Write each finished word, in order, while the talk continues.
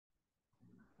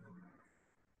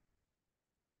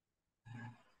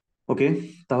ওকে,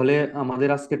 তাহলে আমাদের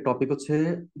আজকের টপিক হচ্ছে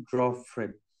ড্রপ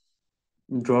ফ্রেম।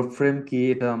 ড্রপ ফ্রেম কি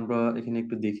এটা আমরা এখানে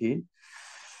একটু দেখি।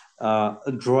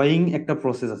 ড্রয়িং একটা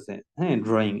প্রসেস আছে, হ্যাঁ,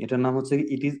 ড্রয়িং এটার নাম হচ্ছে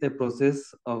it is a process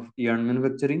of yarn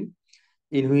manufacturing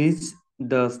in which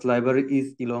the স্লাইবার is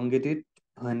elongated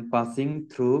when passing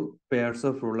through pairs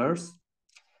of rollers,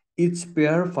 each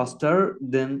pair faster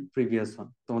than previous one।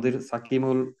 তোমাদের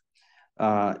সাকিমুল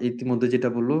ইতিমধ্যে যেটা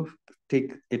বললো ঠিক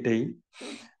এটাই।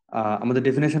 আমাদের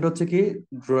ডেফিনেশনটা হচ্ছে কি,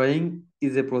 drawing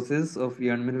is a process of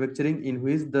yarn manufacturing in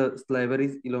which the স্লাইবার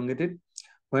is elongated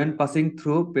when passing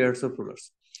through pairs of rollers.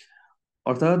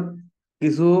 অর্থাৎ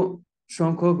কিছু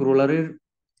সংখ্যক রোলারের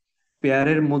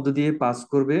পেয়ারের মধ্য দিয়ে পাস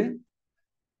করবে,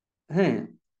 হ্যাঁ,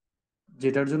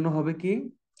 যেটার জন্য হবে কি,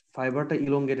 ফাইবারটা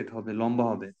ইলংগেটেড হবে, লম্বা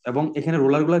হবে। এবং এখানে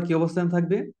রোলার গুলা কি অবস্থান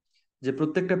থাকবে, যে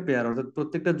প্রত্যেকটা পেয়ার অর্থাৎ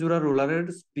প্রত্যেকটা জোড়া রোলারের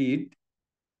স্পিড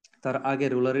তার আগে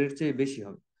রোলারের চেয়ে বেশি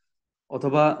হবে।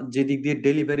 অথবা যে দিক দিয়ে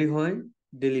ডেলিভারি হয়,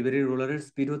 ডেলিভারি রোলারের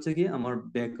স্পিড হচ্ছে কি আমার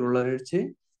ব্যাক রোলারের চেয়ে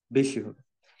বেশি হবে।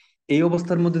 এই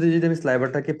অবস্থার মধ্যে দিয়ে যদি আমি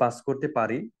স্লাইবারটাকে পাস করতে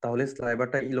পারি, তাহলে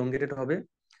স্লাইবারটা ইলংগেটেড হবে,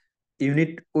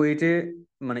 ইউনিট ওয়েটে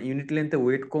মানে ইউনিট লেন্থে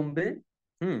ওয়েট কমবে।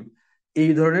 হুম,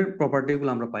 এই ধরনের প্রপার্টি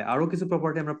গুলো আমরা পাই। আরো কিছু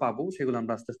প্রপার্টি আমরা পাবো, সেগুলো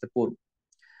আমরা আস্তে আস্তে পড়বো।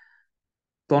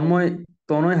 তন্ময়,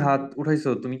 তনয় হাত উঠাইছো,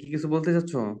 তুমি কি কিছু বলতে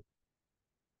চাচ্ছ?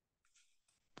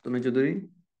 তুমি চৌধুরী।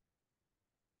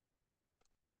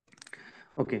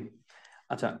 ওকে,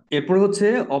 আচ্ছা, এরপর হচ্ছে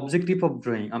অবজেক্টিভ অফ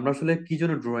ড্রয়িং। আমরা আসলে কি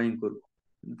জন্য ড্রয়িং করব,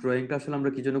 ড্রয়িংটা আসলে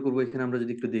আমরা কি জন্য করবো, এখানে আমরা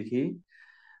যদি একটু দেখি,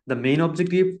 the main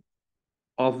objective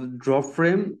of drop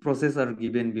frame process are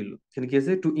given below. এখানে কি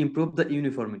আছে, to improve the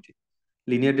uniformity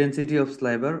linear density of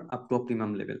স্লাইবার up to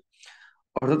optimum level.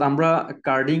 অর্থাৎ আমরা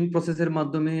কার্ডিং প্রসেসের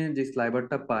মাধ্যমে যে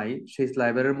স্লাইবারটা পাই, সেই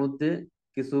স্লাইবারের মধ্যে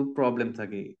কিছু প্রবলেম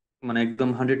থাকে, মানে একদম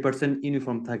 100%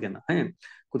 ইউনিফর্ম থাকে না, হ্যাঁ।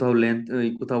 কোথাও লেন্থ,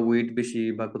 কোথাও ওয়েট বেশি,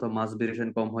 বা কোথাও মাস ভেরিয়েশন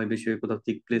কম হয়, বেশি হয়, কোথাও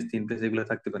থিক প্লেস থিন প্লেস, এগুলো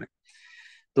থাকতে পারে।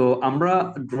 তো আমরা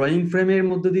ড্রয়িং ফ্রেমের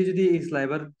মধ্যে দিয়ে যদি এই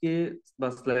স্লাইবারকে বা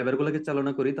স্লাইবার গুলোকে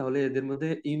চালনা করি, তাহলে এদের মধ্যে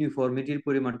ইউনিফর্মিটির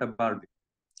পরিমাণটা বাড়বে।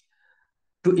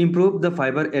 To improve the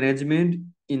fibre arrangement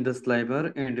in the স্লাইবার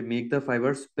and make the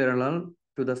fibres parallel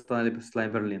to the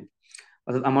স্লাইবার length.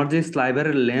 অর্থাৎ আমার যে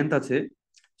স্লাইবারের লেন্থ আছে,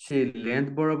 সেই লেন্থ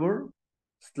বরাবর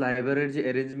স্লাইবারের যে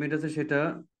অ্যারেঞ্জমেন্ট আছে সেটা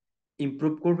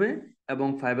ইমপ্রুভ করবে, এবং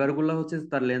ফাইবার গুলা হচ্ছে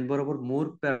তার লেন্থ বরাবর মোর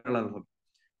প্যারালাল হবে।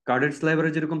 কার্ডেড স্লাইবারে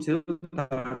যেরকম ছিল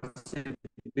তার চেয়ে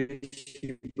বেশি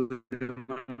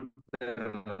পরিমাণ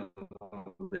parallel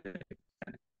হবে।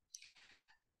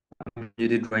 আমি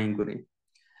যদি ড্রয়িং করি,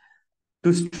 টু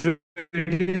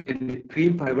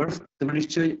ক্রিম ফাইবার্স, তোমরা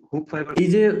নিশ্চয়ই হুক ফাইবার, এই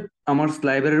যে আমার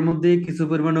স্লাইবারের মধ্যে কিছু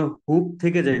পরিমাণে হুক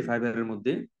থেকে যায় ফাইবারের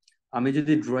মধ্যে, আমি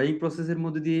যদি ড্রয়িং প্রসেসের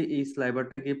মধ্যে দিয়ে এই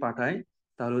স্লাইবারটাকে পাঠাই,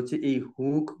 তাহলে হচ্ছে এই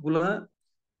হুক গুলা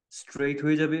স্ট্রেইট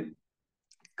হয়ে যাবে।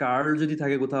 কার্ল যদি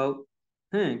থাকে কোথাও,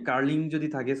 হ্যাঁ, কার্লিং যদি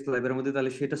থাকে স্লাইবারের মধ্যে,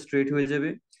 তাহলে সেটা স্ট্রেইট হয়ে যাবে।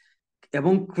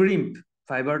 এবং ক্রিম্প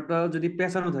ফাইবারটা যদি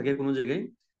পেঁচানো থাকে কোনো জায়গায়,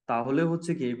 তাহলে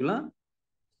হচ্ছে কি এগুলা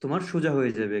তোমার সোজা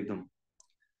হয়ে যাবে একদম,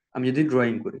 আমি যদি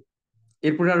ড্রয়িং করি।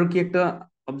 এরপরে আরো কি একটা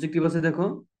অবজেক্টিভ আছে দেখো,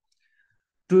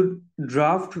 two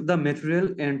draft the material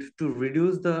and to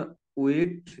reduce the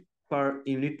wait per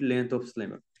unit length of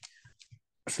স্লাইবার।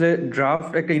 আসলে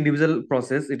ড্রাফট একটা ইন্ডিভিজুয়াল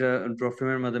প্রসেস, এটা ড্রপ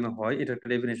ফ্রেমের মাধ্যমে হয়, এটা একটা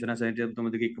ডেফিনেশন আছে, এটা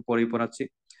তোমাদেরকে একটু পরেই পড়াচ্ছি।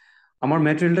 আমার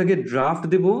ম্যাটেরিয়ালটাকে draft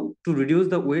Dev to reduce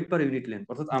the wait per unit length,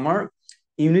 অর্থাৎ আমার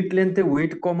ইউনিট লেন্থে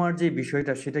ওয়েট কমার যে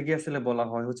বিষয়টা, সেটাকে আসলে বলা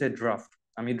হয় হচ্ছে ড্রাফট।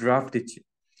 আমি ড্রাফট দিচ্ছি,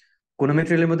 কোন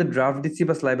ম্যাটেরিয়ালের মধ্যে ড্রাফট দিচ্ছি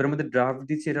বা স্লাইবের মধ্যে ড্রাফট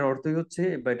দিচ্ছি, এটার অর্থই হচ্ছে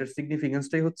বা এটার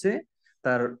সিগনিফিকেন্সটাই হচ্ছে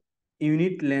তার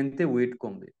ইউনিট লেন্থে ওয়েট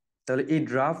কমবে। তাহলে এই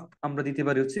ড্রাফট আমরা দিতে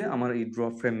পারি হচ্ছে আমার এই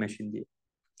ড্রপ ফ্রেম মেশিন দিয়ে।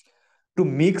 Two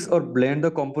mix or blend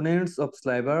the components of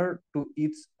স্লাইবার two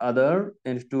each other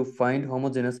and to find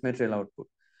homogeneous material output.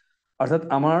 অর্থাৎ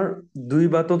আমার দুই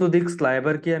বা ততোধিক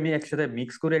স্লাইবারকে আমি একসাথে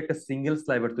মিক্স করে একটা সিঙ্গেল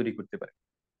স্লাইবার তৈরি করতে পারি।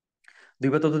 দুই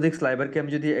বা ততোধিক স্লাইবারকে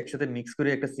আমি যদি একসাথে মিক্স করে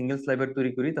একটা সিঙ্গেল স্লাইবার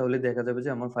তৈরি করি, তাহলে দেখা যাবে যে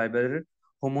আমার ফাইবারের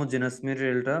হোমোজেনাস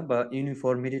মেটেরিয়ালটা বা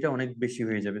ইউনিফর্মিটিটা অনেক বেশি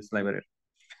হয়ে যাবে স্লাইবারের।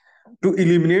 Two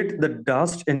eliminate the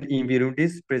dust and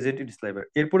impurities present in স্লাইবার।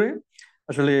 এরপরে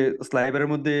আসলে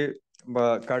স্লাইবারের মধ্যে বা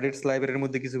কার্ডেড স্লাইবারের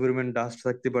মধ্যে কিছু পরিমাণ ডাস্ট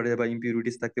থাকতে পারে বা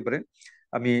ইম্পিউরিটিস থাকতে পারে।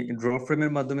 আমি ড্রপ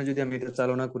ফ্রেমের মাধ্যমে যদি আমি এটা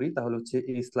চালনা করি, তাহলে হচ্ছে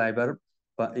এই স্লাইবার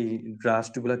বা এই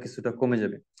ডাস্ট গুলা কিছুটা কমে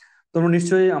যাবে। তোমরা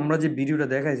নিশ্চয়ই আমরা যে ভিডিওটা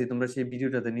দেখাইছি, তোমরা সেই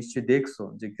ভিডিওটাতে নিশ্চয়ই দেখছো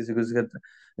যে কিছু কিছু ক্ষেত্রে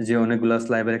যে অনেকগুলা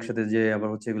স্লাইবার একসাথে, যে আবার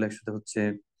হচ্ছে এগুলো একসাথে হচ্ছে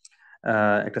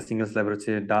একটা সিঙ্গেল স্লাইবার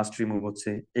হচ্ছে ডাস্ট রিমুভ হচ্ছে,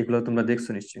 এগুলো তোমরা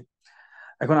দেখছো নিশ্চয়ই।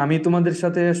 এখন আমি তোমাদের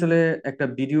সাথে আসলে একটা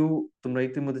ভিডিও, তোমরা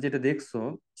ইতিমধ্যে যেটা দেখছো,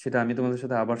 সেটা আমি তোমাদের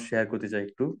সাথে আবার শেয়ার করতে চাই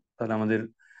একটু, তাহলে আমাদের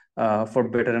ফর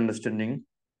বেটার আন্ডারস্ট্যান্ডিং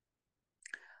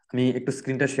আমি একটু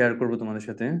স্ক্রিনটা শেয়ার করব তোমাদের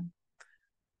সাথে।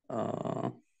 আহ,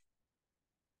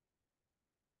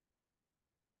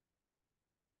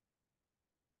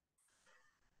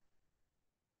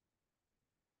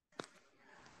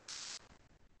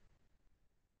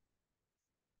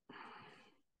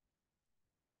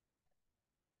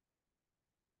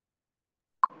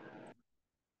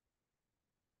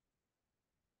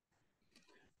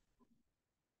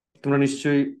 তোমরা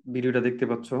নিশ্চয়ই ভিডিওটা দেখতে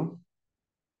পাচ্ছ।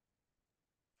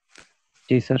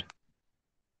 জি স্যার।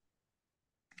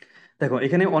 দেখো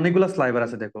এখানে অনেকগুলা স্লাইবার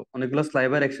আছে, দেখো অনেকগুলা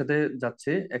স্লাইবার একসাথে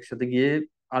যাচ্ছে, একসাথে গিয়ে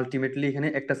আলটিমেটলি এখানে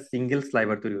একটা সিঙ্গেল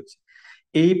স্লাইবার তৈরি হচ্ছে।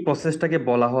 এই প্রসেসটাকে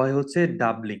বলা হয় হচ্ছে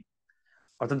ডাবলিং।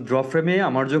 অর্থাৎ ড্র ফ্রেমে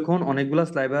আমার যখন অনেকগুলা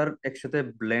স্লাইবার একসাথে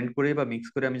ব্লেন্ড করে বা মিক্স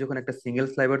করে আমি যখন একটা সিঙ্গেল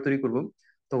স্লাইবার তৈরি করব,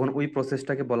 তখন ওই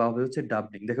প্রসেসটাকে বলা হবে হচ্ছে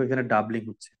ডাবলিং। দেখো এখানে ডাবলিং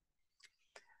হচ্ছে।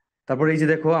 তারপরে এই যে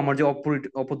দেখো আমার যে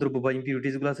অপদ্রব্য বা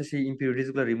ইম্পিউরিটিস গুলো আছে, সেই ইম্পিউরিটিস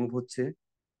গুলো রিমুভ হচ্ছে।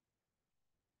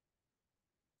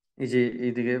 এই যে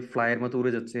এইদিকে ফ্লাইয়ের মতো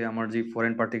উড়ে যাচ্ছে আমার যে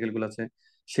ফরেন পার্টিকেল গুলো আছে,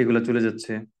 সেগুলো চলে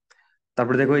যাচ্ছে।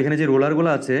 তারপরে দেখো এখানে যে রোলার গুলো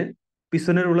আছে,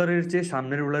 পিছনের রোলারের চেয়ে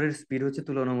সামনের রোলারের স্পিড হচ্ছে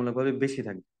তুলনামূলকভাবে বেশি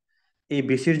থাকে। এই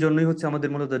বেশির জন্যই হচ্ছে আমাদের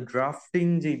মূলত ড্রাফটিং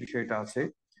যে বিষয়টা আছে,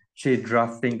 সেই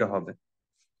ড্রাফটিংটা হবে।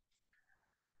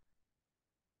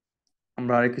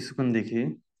 আমরা আরেক কিছুক্ষণ দেখি।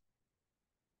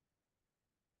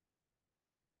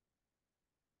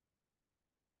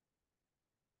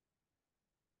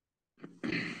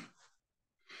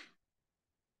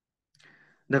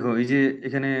 দেখো এই যে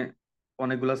এখানে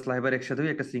অনেকগুলা স্লাইবার একসাথে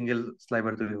হয়ে একটা সিঙ্গেল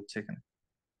স্লাইবার তৈরি হচ্ছে এখানে।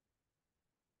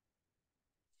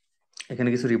 এখানে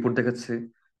কিছু রিপোর্ট দেখাচ্ছে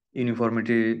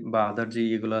ইউনিফর্মিটি বা আদার যে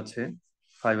ইয়েগুলো আছে,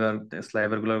 ফাইবার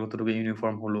স্লাইবার গুলোর কতটুকু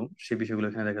ইউনিফর্ম হলো, সেই বিষয়গুলো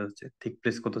এখানে দেখা যাচ্ছে। থিক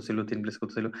প্লেস কত ছিল, থিন প্লেস কত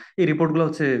ছিল, এই রিপোর্ট গুলো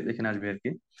হচ্ছে এখানে আসবে আর কি,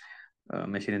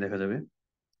 মেশিনে দেখা যাবে।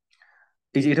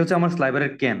 এই যে এটা হচ্ছে আমার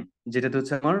স্লাইবারের ক্যান, যেটাতে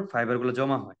হচ্ছে আমার ফাইবার গুলো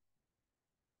জমা হয়।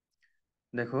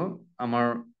 দেখো আমার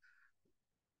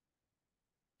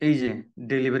এই যে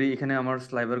ডেলিভারি, এখানে আমার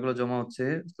স্লাইবার গুলো জমা হচ্ছে।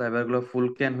 স্লাইবার গুলো ফুল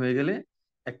ক্যান হয়ে গেলে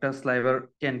একটা স্লাইবার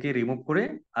ক্যানকে রিমুভ করে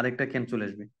আরেকটা ক্যান চলে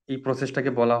আসবে। এই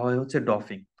প্রসেসটাকে বলা হয় হচ্ছে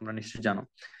ডফিং, তোমরা নিশ্চয়ই জানো।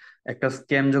 একটা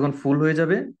ক্যান যখন ফুল হয়ে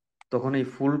যাবে, তখন এই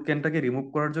ফুল ক্যানটাকে রিমুভ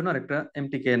করার জন্য আরেকটা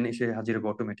এমটি ক্যান এসে হাজির হবে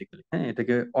অটোমেটিক্যালি। হ্যাঁ,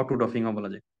 এটাকে অটো ডফিংও বলা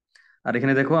যায়। আর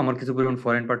এখানে দেখো আমার কিছু পরিমাণ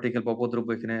ফরেন পার্টিকেল বা অপদ্রব্য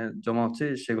এখানে জমা হচ্ছে,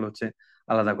 সেগুলো হচ্ছে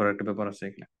আলাদা করার একটা ব্যাপার আছে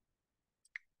এখানে।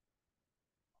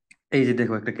 এই যে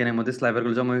দেখো একটা ক্যানের মধ্যে স্লাইবার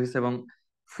গুলো জমা হয়ে গেছে, এবং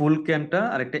ফুল ক্যানটা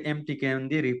আর একটা এমটি ক্যান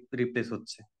দিয়ে রিপ্লেস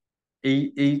হচ্ছে।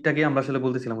 এইটাকে আমরা আসলে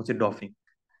বলতেছিলাম হচ্ছে ডফিং।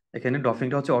 এখানে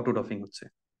ডফিংটা হচ্ছে অটো ডফিং হচ্ছে।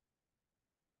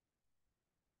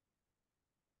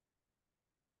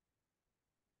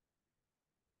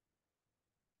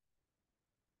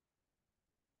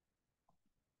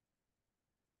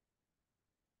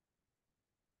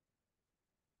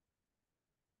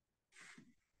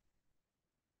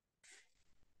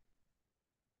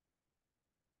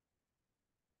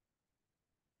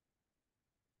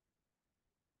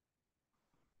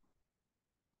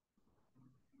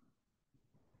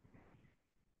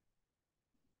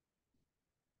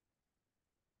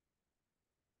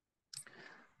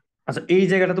 আচ্ছা, এই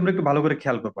জায়গাটা তোমরা একটু ভালো করে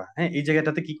খেয়াল করবা। হ্যাঁ, এই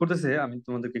জায়গাটাতে কি করতেছে আমি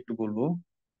তোমাদেরকে একটু বলবো।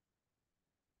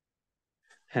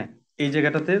 হ্যাঁ, এই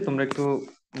জায়গাটাতে তোমরা একটু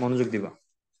মনোযোগ দিবা।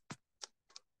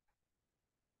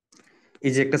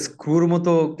 এই যে একটা স্ক্রুর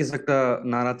মতো কিছু একটা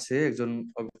নাড়াচ্ছে একজন,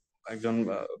 একজন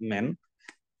ম্যান,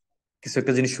 কিছু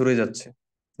একটা জিনিস সরে যাচ্ছে।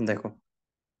 দেখো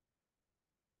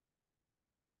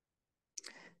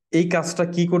এই কাজটা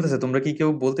কি করতেছে, তোমরা কি কেউ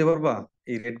বলতে পারবা?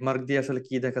 এই রেড মার্ক দিয়ে আসলে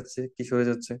কি দেখাচ্ছে, কি সরে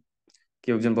যাচ্ছে?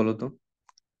 কেউ একজন বলো তো।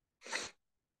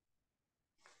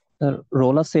 স্যার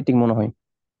রোলার সেটিং মনে হয়।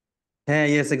 হ্যাঁ,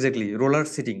 ইয়েস এক্স্যাক্টলি, রোলার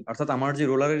সিটিং। অর্থাৎ আমার যে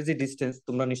রোলারের যে ডিস্টেন্স,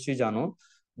 তোমরা নিশ্চয়ই জানো,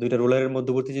 দুইটা রোলারের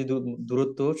মধ্যবর্তী যে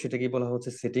দূরত্ব, সেটাকে বলা হচ্ছে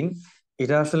সেটিং।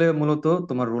 এটা আসলে মূলত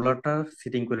তোমার রোলারটা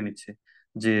সিটিং করে নিচ্ছে,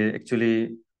 যে অ্যাকচুয়ালি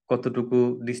কতটুকু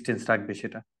ডিস্টেন্স রাখবে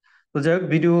সেটা। তো যাই হোক,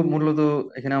 ভিডিও মূলত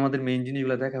এখানে আমাদের মেইন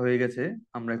জিনিসগুলো দেখা হয়ে গেছে।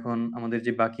 আমরা এখন আমাদের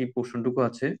যে বাকি পোর্শনটুকু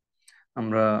আছে,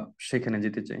 আমরা সেখানে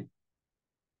যেতে চাই।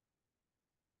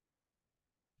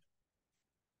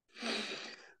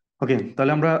 ওকে,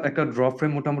 তাহলে আমরা একটা ড্র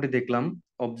ফ্রেম মোটামুটি দেখলাম,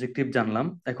 অবজেক্টিভ জানলাম।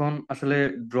 এখন আসলে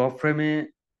ড্র ফ্রেমে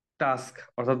টাস্ক,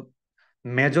 অর্থাৎ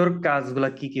মেজর কাজগুলা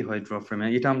কি কি হয় ড্র ফ্রেমে,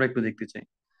 এটা আমরা একটু দেখতে চাই।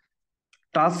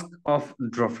 Task of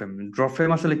draw frame, draw frame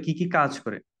আসলে কি কি কাজ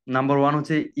করে? নাম্বার ওয়ান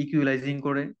হচ্ছে ইকুইলাইজিং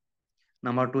করে,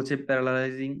 নাম্বার টু হচ্ছে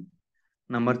প্যারালালাইজিং,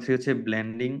 নাম্বার থ্রি হচ্ছে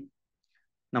ব্লেন্ডিং,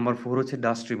 নাম্বার ফোর হচ্ছে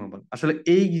ডাস্ট রিমুভাল। আসলে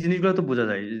এই জিনিসগুলো তো বোঝা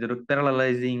যায়, যে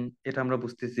প্যারালালাইজিং, এটা আমরা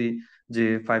বুঝতেছি যে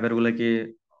ফাইবার গুলাকে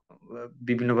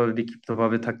বিভিন্ন ভাবে বিক্ষিপ্ত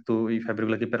ভাবে থাকতো, এই ফাইবার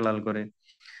গুলাকে প্যারালাল করে।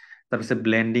 তারপর সে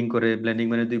ব্লেন্ডিং করে, ব্লেন্ডিং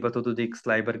মানে দুই বা ততোধিক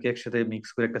স্লাইবারকে একসাথে মিক্স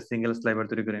করে একটা সিঙ্গেল স্লাইবার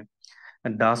তৈরি করে।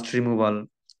 ডাস্ট রিমুভাল,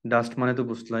 ডাস্ট মানে তো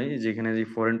বুঝলাই, যেখানে যে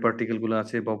ফরেন পার্টিকেল গুলো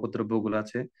আছে বা উপদ্রব্য গুলো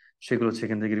আছে, সেগুলো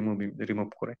সেখান থেকে রিমুভ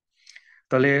করে।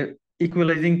 তাহলে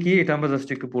ইকুয়ালাইজিং কি, এটা আমরা জাস্ট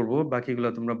একটু পড়বো, বাকিগুলো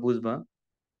তোমরা বুঝবা।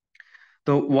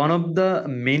 তো one of the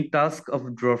main tasks of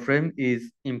draw frame is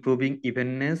improving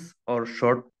evenness or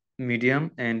short, medium,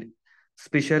 and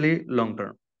especially long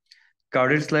term.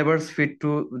 Carded slivers fit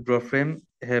to draw frame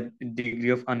have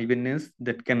degree of unevenness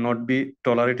that cannot be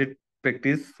tolerated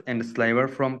practice and sliver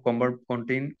from combat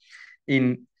contain in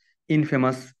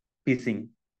infamous piecing.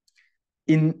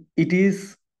 In it is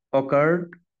occurred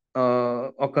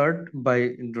by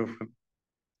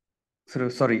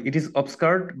sorry, it is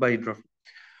obscured by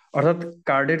অর্থাৎ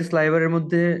কার্ডের স্লাইভারের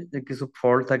মধ্যে যে কিছু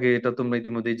fault থাকে এটা তোমরা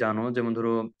ইতিমধ্যেই জানো, যেমন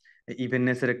ধরো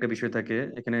ইভেননেস এর একটা বিষয় থাকে,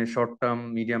 এখানে শর্ট টার্ম,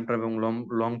 মিডিয়াম টার্ম এবং লং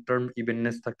লং টার্ম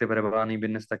ইভেননেস থাকতে পারে বা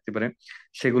আনইভেননেস থাকতে পারে,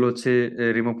 সেগুলো হচ্ছে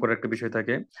রিমুভ করার একটা বিষয়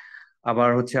থাকে। আবার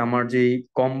হচ্ছে আমার যে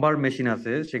কম্বার মেশিন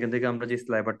আছে সেখান থেকে আমরা যে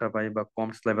স্লাইভারটা পাই বা কম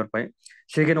স্লাইভার পাই,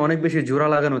 সেখানে অনেক বেশি জোড়া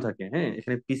লাগানো থাকে। হ্যাঁ,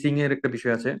 এখানে পিসিং এর একটা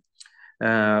বিষয় আছে,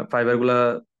 ফাইবার গুলা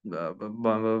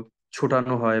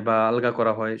ছোটানো হয় বা আলগা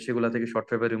করা হয়, সেগুলা থেকে শর্ট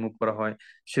ফাইবার রিমুভ করা হয়,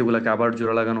 সেগুলাকে আবার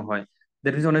জোড়া লাগানো হয়।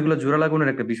 দ্যাট মিনস অনেকগুলো জোড়া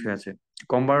লাগানোর একটা বিষয় আছে।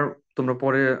 কম্বার তোমরা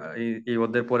পরে এই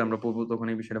অধ্যায়ের পরে আমরা পড়বো, তখন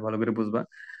এই বিষয়টা ভালো করে বুঝবা।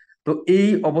 তো এই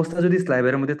অবস্থা যদি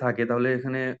স্লাইবের মধ্যে থাকে তাহলে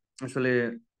এখানে আসলে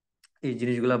এই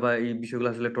জিনিসগুলা বা এই বিষয়গুলো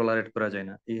আসলে টলারেট করা যায়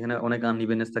না। এখানে অনেক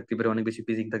আনইভেনেস থাকতে পারে, অনেক বেশি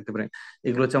পিজিং থাকতে পারে,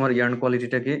 এগুলো হচ্ছে আমার ইয়ার্ন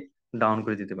কোয়ালিটিটাকে ডাউন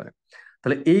করে দিতে পারে।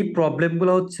 তাহলে এই প্রবলেম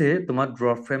গুলো হচ্ছে তোমার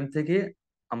ড্রপ ফ্রেম থেকে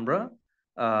আমরা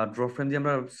ড্রপ ফ্রেম দিয়ে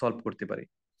আমরা সলভ করতে পারি।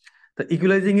 The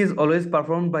equalizing is always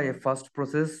performed by a first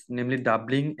process, namely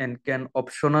doubling, and can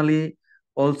optionally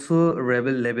also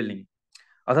leveling.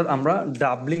 অর্থাৎ আমরা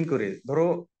ডাবলিং করে ধরো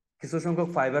কিছু সংখ্যক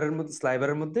ফাইবারের মধ্যে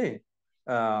স্লাইবারের মধ্যে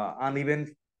আনইভেন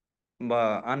বা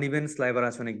আনইভেন স্লাইবার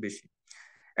আছে অনেক বেশি।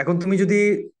 এখন তুমি যদি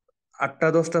 8টা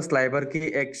 10টা স্লাইবারকে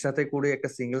একসাথে করে একটা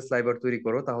সিঙ্গেল স্লাইবার তৈরি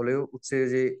করো, তাহলে হচ্ছে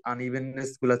যে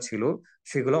আনইভেননেস গুলা ছিল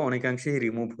সেগুলো অনেকাংশেই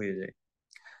রিমুভ হয়ে যায়।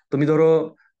 তুমি ধরো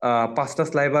 5টা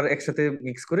স্লাইবার একসাথে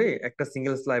মিক্স করে একটা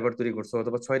সিঙ্গেল স্লাইবার তৈরি করছো,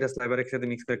 অথবা 6টা স্লাইবার একসাথে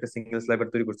মিক্স করে একটা সিঙ্গেল স্লাইবার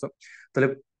তৈরি করছো, তাহলে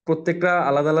প্রত্যেকটা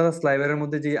আলাদা আলাদা স্লাইবারের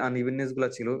মধ্যে যে আনইভেননেস গুলা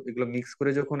ছিল এগুলো মিক্স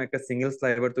করে যখন একটা সিঙ্গেল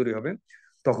স্লাইবার তৈরি হবে,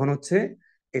 তখন হচ্ছে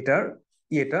এটার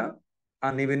এটা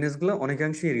আনইভেননেস গুলো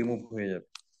অনেকাংশেই রিমুভ হয়ে যাবে।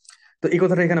 তো এই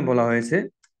কথাটা এখানে বলা হয়েছে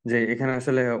যে এখানে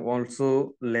আসলে অলসো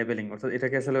লেবেলিং, অর্থাৎ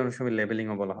এটাকে আসলে অনেক সময়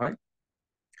লেবেলিংও বলা হয়।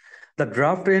 The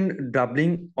draft and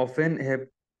doubling often have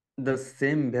the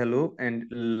same value and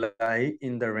lie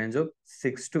in the range of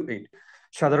 6 to 8.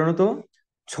 সাধারণত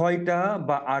 6টা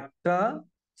বা 8টা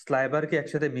স্লাইবারকে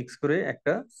একসাথে মিক্স করে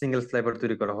একটা সিঙ্গেল স্লাইবার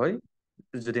তৈরি করা হয়,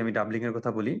 যদি আমি ডাবলিং এর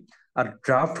কথা বলি। আর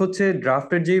ড্রাফট হচ্ছে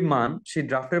ড্রাফটের যে মান, সেই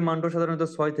ড্রাফটের মানটা সাধারণত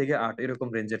 6 থেকে 8 এরকম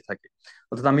রেঞ্জের থাকে।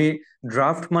 অর্থাৎ আমি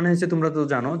ড্রাফট মানে হচ্ছে, তোমরা তো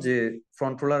জানো যে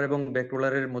ফ্রন্ট রোলার এবং ব্যাক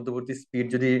রোলারের মধ্যবর্তী স্পিড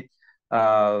যদি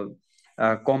আহ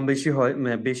কম বেশি হয়,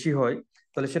 বেশি হয়,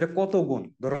 তাহলে সেটা কত গুণ।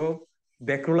 ধরো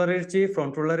ব্যাক রোলারের চেয়ে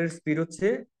ফ্রন্ট রোলারের স্পিড হচ্ছে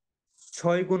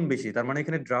 6 গুণ বেশি, তার মানে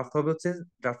এখানে ড্রাফট হবে হচ্ছে,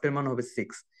 ড্রাফটের মান হবে 6।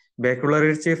 ব্যাক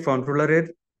রোলারের চেয়ে ফ্রন্ট রোলারের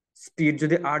স্পিড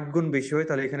যদি 8 গুণ বেশি হয়,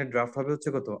 তাহলে এখানে ড্রাফট হবে হচ্ছে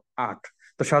কত, 8।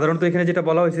 তো সাধারণত এখানে যেটা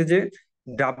বলা হয়েছে যে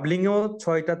ডাবলিং ও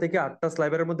 6টা থেকে 8টা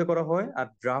স্লাইবারের মধ্যে করা হয়, আর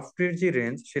ড্রাফটের যে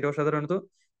রেঞ্জ সেটাও সাধারণত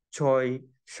 6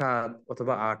 7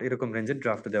 অথবা 8 এরকম রেঞ্জের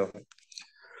ড্রাফট দেওয়া হয়।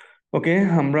 ওকে,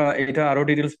 আমরা এটা আরো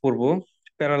ডিটেলস পড়বো।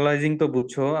 প্যারালাইজিং তো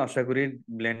বুঝছো আশা করি,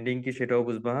 ব্লেন্ডিং কি সেটাও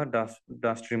বুঝবা, ডাস্ট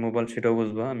ডাস্ট রিমুভাল সেটাও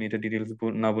বুঝবা, আমি এটা ডিটেলস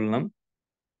না বললাম।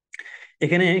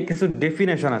 এখানে কিছু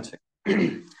ডেফিনেশন আছে।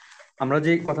 আমরা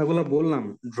যে কথাগুলো বললাম,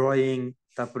 ড্রয়িং,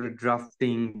 তারপরে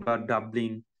ড্রাফটিং বা ডাবলিং,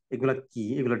 এগুলা কি,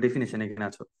 এগুলা ডেফিনেশন এখানে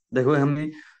আছে। দেখো আমি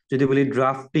যদি বলি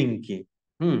ড্রাফটিং কি,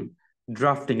 হুম,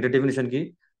 ড্রাফটিং এটা ডেফিনেশন কি?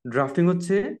 ড্রাফটিং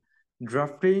হচ্ছে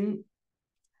drafting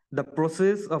the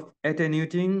process of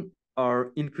attenuating or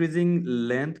increasing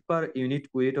length per unit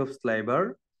weight of sliver.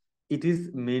 It is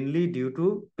mainly due to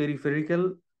peripheral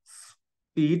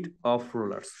speed of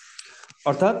rollers.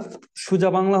 অর্থাৎ সোজা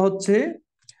বাংলা হচ্ছে,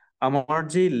 আমার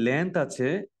যে লেন্থ আছে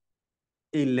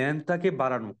এই লেন্থটাকে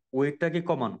বাড়ানো, ওয়েটটাকে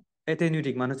কমানো।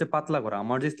 অ্যাটেনিউটিং মানে হচ্ছে পাতলা করা।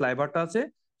 আমার যে স্লাইভারটা আছে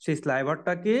সেই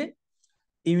স্লাইভারটাকে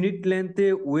ইউনিট লেন্থে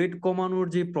ওয়েট কমানোর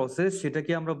যে প্রসেস,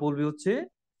 সেটাকে আমরা বলবি হচ্ছে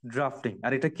ড্রাফটিং।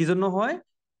 আর এটা কি জন্য হয়?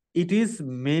 It is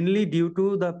mainly due to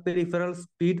the peripheral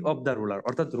speed of the roller.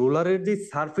 অর্থাৎ রোলারের যে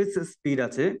সারফেস স্পিড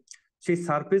আছে, সেই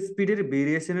সারফেস স্পিডের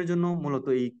ভেরিয়েশনের জন্য মূলত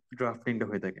এই ড্রাফটিংটা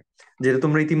হয়ে থাকে। যেটা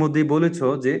তোমরা ইতিমধ্যেই বলেছো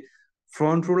যে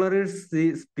ফ্রন্ট রোলারের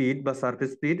স্পিড বা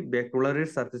সারফেস স্পিড ব্যাক রোলারের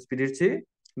সারফেস স্পিডের চেয়ে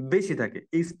বেশি থাকে।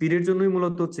 এই স্পিডের জন্যই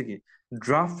মূলত হচ্ছে কি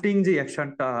ড্রাফটিং যে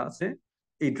অ্যাকশনটা আছে,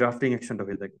 এই ড্রাফটিং অ্যাকশনটা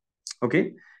হয়ে থাকে। ওকে,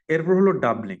 এরপর হলো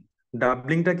ডাবলিং।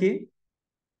 ডাবলিংটা কি?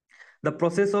 The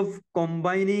process of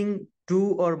combining two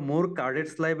or more carded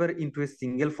sliver into a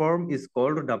single form is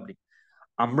called doubling.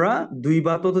 আমরা 2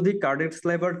 বা ততোধিক কার্ডেড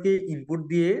স্লাইভারকে ইনপুট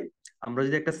দিয়ে আমরা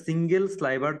যদি একটা সিঙ্গেল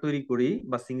স্লাইভার তৈরি করি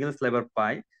বা সিঙ্গেল স্লাইভার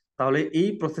পাই, তাহলে এই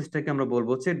প্রসেসটাকে আমরা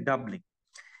বলবো হচ্ছে doubling.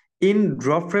 In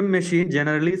drop frame machine,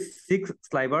 generally 6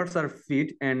 slivers are fed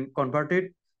and converted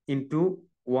into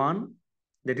one,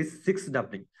 that is 6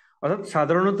 doubling. অর্থাৎ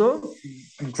সাধারণত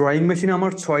ড্রয়িং মেশিনে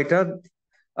আমার 6টা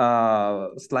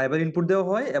স্লাইবার ইনপুট দেওয়া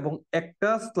হয় এবং একটা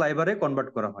স্লাইবারে কনভার্ট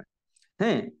করা হয়।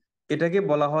 হ্যাঁ, এটাকে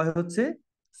বলা হয় হচ্ছে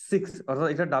 6, অর্থাৎ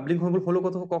এটা ডাবলিং হলো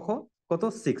কত কখন, কত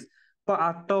 6 বা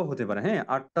 8টাও হতে পারে। হ্যাঁ,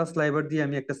 8টা স্লাইবার দিয়ে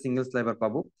আমি একটা সিঙ্গেল স্লাইবার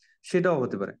পাবো, সেটাও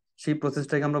হতে পারে। সেই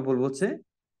প্রসেসটাকে আমরা বলবো হচ্ছে,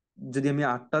 যদি আমি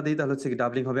 8টা দিই তাহলে হচ্ছে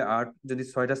ডাবলিং হবে 8, যদি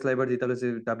 6টা স্লাইবার দিই তাহলে হচ্ছে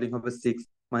ডাবলিং হবে 6,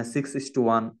 মানে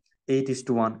 6:1,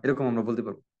 8:1, এরকম আমরা বলতে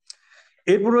পারবো।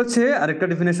 এরপর হচ্ছে আরেকটা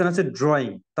ডেফিনেশন আছে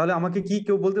ড্রয়িং। তাহলে আমাকে কি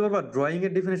কেউ বলতে পারবা ড্রয়িং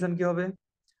এর ডেফিনেশন কি হবে?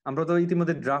 আমরা তো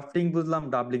ইতিমধ্যে ড্রাফটিং বুঝলাম,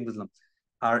 ডাবলিং বুঝলাম,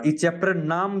 আর এই চ্যাপ্টারের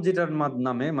নাম যেটার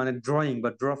নামে মানে ড্রয়িং বা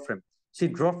ড্র ফ্রেম, সেই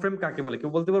ড্র ফ্রেম কাকে বলে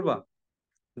কেউ বলতে পারবা?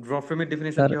 ড্র ফ্রেমের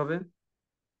ডেফিনেশন স্যার কি হবে?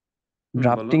 বলো।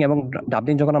 ড্রাফটিং এবং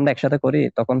ডাবলিং যখন আমরা একসাথে করি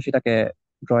তখন সেটাকে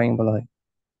ড্রয়িং বলা হয়।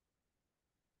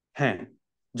 হ্যাঁ,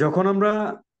 যখন আমরা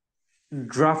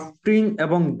ড্রাফটিং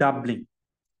এবং ডাবলিং,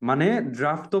 মানে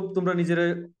ড্রাফট তো তোমরা নিজেরা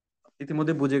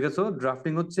ইতিমধ্যে বুঝে গেছো,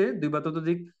 ড্রাফটিং হচ্ছে দুই বা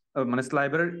ততোধিক মানে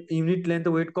স্লাইবারের ইউনিট লেন্থ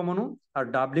ওয়েট কমানো, আর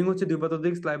ডাবলিং হচ্ছে দুই বা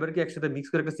ততোধিক স্লাইবারকে একসাথে মিক্স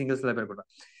করে একটা সিঙ্গেল স্লাইবার করা।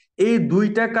 এই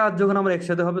দুইটা কাজ যখন আমার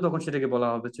একসাথে হবে তখন সেটাকে বলা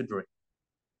হবে হচ্ছে ড্রয়িং।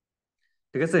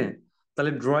 ঠিক আছে?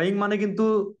 তাহলে ড্রয়িং মানে কিন্তু,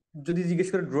 যদি জিজ্ঞেস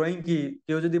করে ড্রয়িং কি,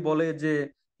 কেউ যদি বলে যে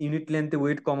ইউনিট লেন্থে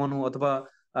ওয়েট কমানো অথবা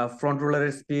ফ্রন্ট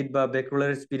রোলারের স্পিড বা ব্যাক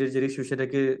রোলারের স্পিডের যে রেশিও,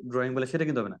 সেটাকে ড্রয়িং বলে, সেটা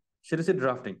কিন্তু হবে না। সেটা হচ্ছে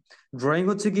ড্রাফটিং। ড্রয়িং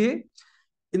হচ্ছে কি,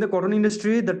 in the cotton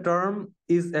industry the term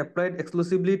is applied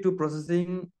exclusively to processing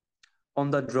on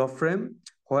the draw frame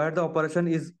where the operation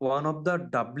is one of the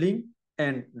doubling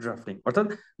and drafting। অর্থাৎ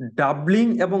ডাবলিং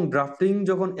এবং ড্রাফটিং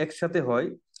যখন একসাথে হয়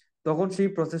তখন সেই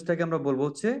প্রসেসটাকে আমরা বলবো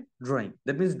হচ্ছে drawing.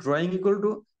 That means drawing equal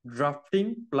to drafting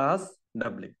plus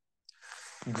doubling.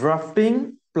 Drafting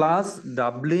plus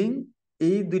doubling,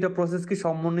 এই দুইটা প্রসেসকে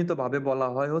সমন্বিত ভাবে বলা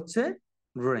হয় হচ্ছে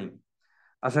ড্রয়িং।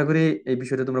 আশা করি এই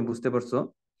বিষয়টা তোমরা বুঝতে পারছো।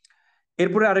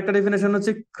 এরপরে আরেকটা ডেফিনেশন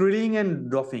হচ্ছে ক্রিলিং এন্ড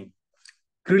ডফিং।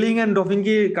 ক্রিলিং এন্ড ডফিং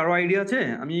কি কারো আইডিয়া আছে?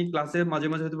 আমি ক্লাসে মাঝে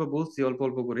মাঝে হয়তো বা বলছি অল্প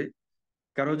অল্প করে,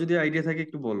 কারো যদি আইডিয়া থাকে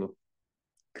একটু বলো,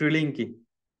 ক্রিলিং কি?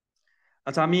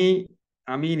 আচ্ছা, আমি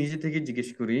আমি নিজে থেকে জিজ্ঞেস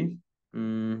করি।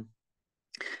 উম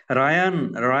রায়ান,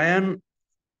 রায়ান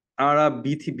আর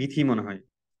বিথি, বিথি মনে হয়।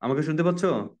 আমাকে শুনতে পাচ্ছো?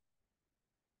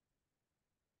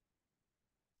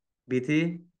 বিথি?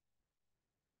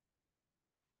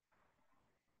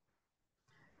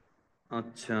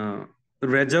 আচ্ছা,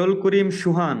 রেজাউল করিম,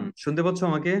 সুহান, শুনতে পাচ্ছো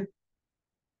আমাকে?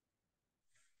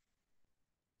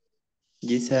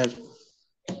 জি স্যার।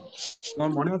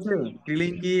 তোমার মনে আছে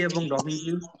ক্রিলিং কি এবং ডফিং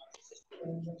কি?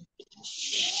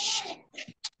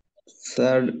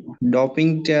 স্যার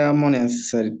ডপিংটা মনে আছে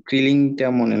স্যার, ক্রিলিংটা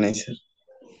মনে নাই স্যার।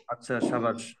 আচ্ছা,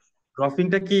 সাবাস।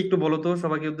 ডফিংটা কি একটু বলো তো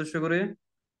সবাইকে উদ্দেশ্য করে।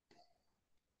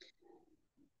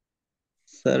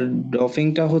 স্যার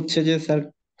ডপিংটা হচ্ছে যে স্যার,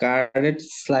 কার্ডের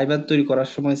স্লাইবার তৈরি করার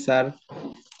সময় স্যার,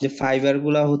 যে ফাইবার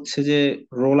গুলা হচ্ছে যে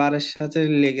রোলারের সাথে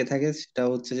লেগে থাকে, সেটা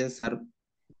হচ্ছে যে স্যার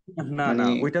না না,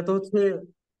 মানে। ওইটা তো হচ্ছে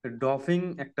ডফিং,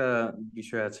 একটা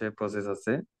বিষয় আছে, প্রসেস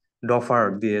আছে। ডফার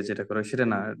দিয়ে যেটা করে সেটা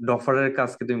না। ডফারের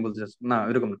কাজকে তুমি বলতে চাচ্ছ না,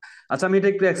 এরকম না। আচ্ছা, আমি এটা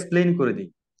একটু এক্সপ্লেইন করে দিই।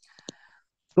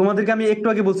 তোমাদেরকে আমি একটু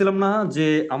আগে বলছিলাম না যে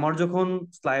আমার যখন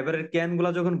স্লাইবারের ক্যান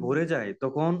গুলা যখন ভরে যায়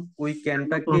তখন ওই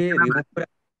ক্যানটাকে রিমুভ করে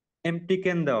এমটি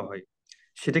ক্যান দেওয়া হয়,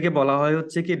 সেটাকে বলা হয়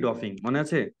হচ্ছে কি ডফিং। মনে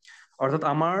আছে? অর্থাৎ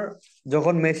আমার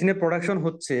যখন মেশিনে প্রোডাকশন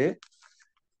হচ্ছে,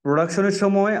 প্রোডাকশনের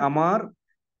সময় আমার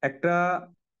একটা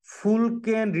ফুল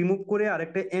ক্যান রিমুভ করে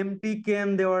আরেকটা এমটি ক্যান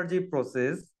দেওয়ার যে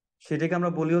প্রসেস, সেটাকে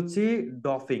আমরা বলি হচ্ছে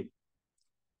ডফিং।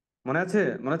 মনে আছে?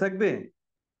 মনে থাকবে?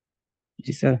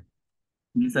 জি স্যার।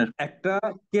 জি স্যার। একটা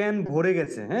ক্যান ভরে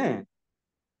গেছে, হ্যাঁ,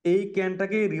 এই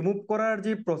ক্যানটাকে রিমুভ করার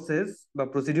যে প্রসেস বা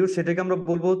প্রসিডিউর, সেটাকে আমরা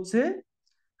বলবো হচ্ছে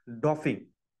ডফিং।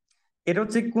 এটা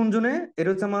হচ্ছে কোন জোনে? এটা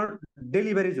হচ্ছে আমার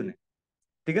ডেলিভারি জোনে।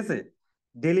 ঠিক আছে?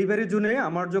 ডেলিভারি জোনে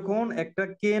আমার যখন একটা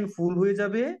ক্যান ফুল হয়ে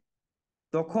যাবে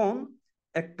তখন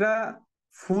একটা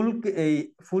ফুল, এই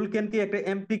ফুল ক্যানকে একটা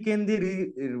এমটি ক্যান দিয়ে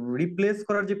রিপ্লেস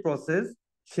করার যে প্রসেস,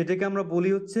 সেটাকে আমরা বলি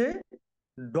হচ্ছে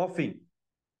ডফিং।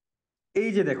 এই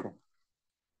যে দেখো,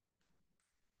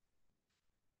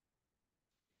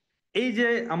 এই যে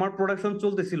আমার প্রোডাকশন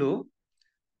চলতেছিল,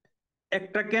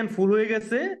 একটা ক্যান ফুল হয়ে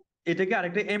গেছে, এটাকে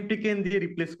আরেকটা এমটি ক্যান দিয়ে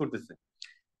রিপ্লেস করতেছে,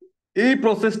 এই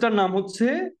প্রসেসটার নাম হচ্ছে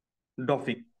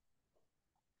ডফিং।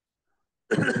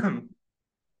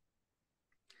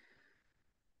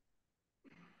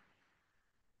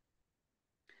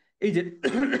 এই যে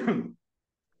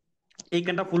এই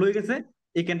ক্যানটা ফুল হয়ে গেছে,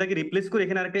 এই ক্যানটাকে রিপ্লেস করে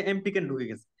এখানে আরেকটা এমটি ক্যান ঢুকে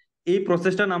গেছে, এই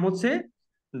প্রসেসটার নাম হচ্ছে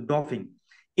doffing.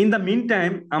 In the mean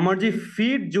time আমার যে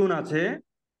ফিড জোন আছে,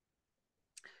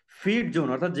 ফিড জোন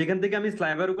অর্থাৎ যেখান থেকে আমি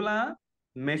স্লাইবার গুলা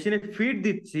মেশিনে ফিড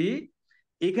দিচ্ছি,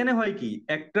 এখানে হয় কি,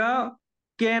 একটা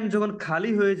ক্যান যখন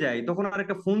খালি হয়ে যায় তখন আর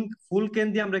একটা ফুল ফুল ক্যান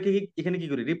দিয়ে আমরা এখানে কি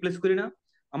করি, রিপ্লেস করি না?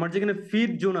 আমার যেখানে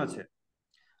ফিড জোন আছে,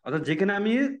 অর্থাৎ যেখানে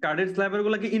আমি কার্ডের স্লাইবার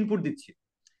গুলাকে ইনপুট দিচ্ছি,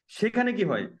 সেখানে কি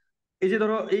হয়, এই যে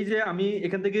ধরো, এই যে আমি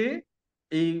এখান থেকে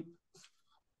এই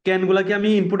ক্যান গুলাকে আমি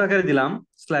ইনপুট আকারে দিলাম,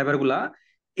 স্লাইবার গুলা।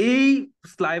 এই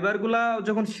স্লাইবার গুলা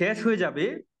যখন শেষ হয়ে যাবে,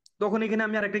 তখন এখানে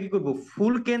আমি আরেকটা কি করব,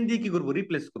 ফুল ক্যান দিয়ে কি করব,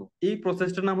 রিপ্লেস করব। এই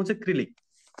প্রসেসটার নাম হচ্ছে ক্রিলিং।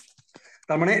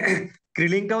 তার মানে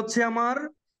ক্রিলিংটা হচ্ছে আমার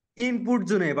ইনপুট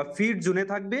জোনে বা ফিড জোনে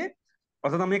থাকবে।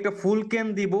 অর্থাৎ আমি একটা ফুল ক্যান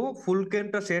দিব, ফুল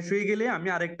ক্যানটা শেষ হয়ে গেলে আমি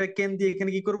আরেকটা ক্যান দিয়ে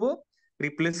এখানে কি করব,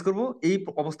 রিপ্লেস করব। এই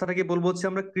অবস্থাটাকে বলবো হচ্ছে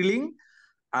আমরা ক্রিলিং।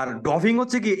 আর ডফিং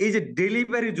হচ্ছে কি, এই যে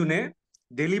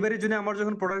ডেলিভারি জোনে আমার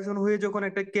যখন প্রোডাকশন হয়ে যখন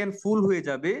একটা ক্যান ফুল হয়ে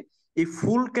যাবে, এই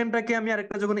ফুল ক্যানটাকে আমি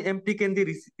আরেকটা যখন এমটি ক্যান দিয়ে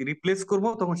রিপ্লেস করব,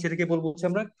 তখন সেটাকে বলবো হচ্ছে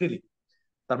আমরা ক্রিলিং।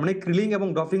 তার মানে ক্রিলিং এবং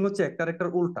ডফিং হচ্ছে একটার একটার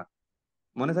উল্টা।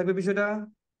 মনে থাকবে বিষয়টা?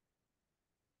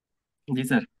 জি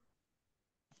স্যার।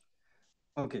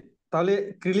 ওকে। তাহলে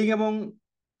ক্রিলিং এবং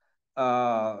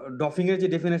ডফিং এর যে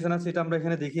ডেফিনেশন আছে, এটা আমরা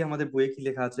এখানে দেখি আমাদের বইয়ে কি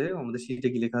লেখা আছে, আমাদের শিটে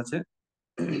কি লেখা আছে।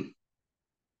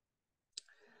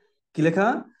 কি লেখা?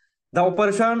 The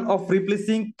operation of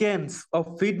replacing cans of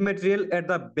feed material at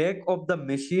the back of the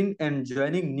machine and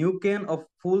joining new can of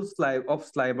full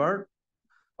sliver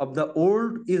of the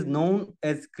old is known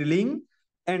as grilling,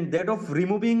 and that of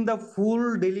removing the full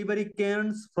delivery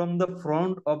cans from the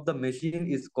front of the machine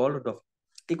is called doffing.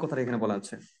 এই কথাটা এখানে বলা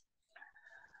আছে।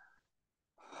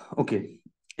 ওকে।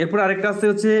 এরপর আরেকটা আছে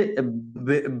হচ্ছে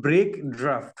break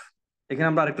draft. এখানে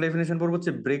আমরা আরেকটা ডেফিনেশন পড়বো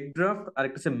হচ্ছে ব্রেক ড্রাফট,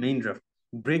 আরেকটা হচ্ছে মেইন ড্রাফট।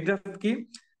 ব্রেক ড্রাফট কি?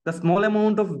 The small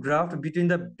amount of draft between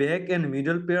the back end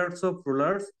middle pairs of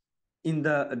rollers in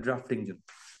the drafting zone.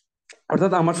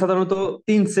 অর্থাৎ আমার সাধারণত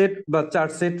 3 সেট বা 4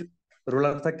 সেট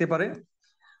রোলার থাকতে পারে।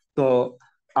 তো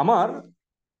আমার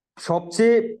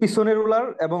সবচেয়ে পিছনের রোলার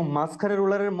এবং মাঝখানের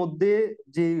রোলারের মধ্যে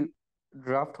যে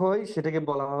ড্রাফট হয় সেটাকে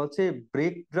বলা হয় হচ্ছে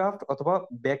ব্রেক ড্রাফট অথবা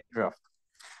ব্যাক ড্রাফট।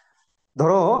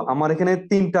 ধরো আমার এখানে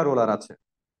 3টা রোলার আছে,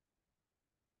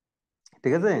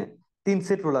 ঠিক আছে? 3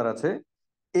 সেট রোলার আছে।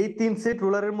 এই 3 সেট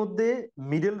রোলারের মধ্যে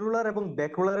মিডল রোলার এবং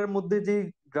ব্যাক রোলারের মধ্যে যে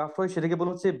ড্রাফট হয় সেটাকে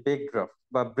বলা হচ্ছে ব্যাক ড্রাফট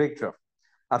বা break draft.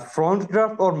 R front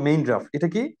draft or main draft এটা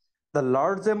কি? The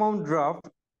large amount draft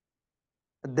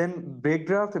then break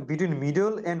draft between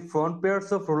middle and front pairs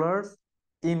of rollers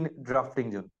in drafting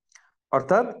zone.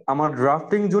 অর্থাৎ আমার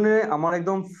ড্রাফটিং জোনে আমার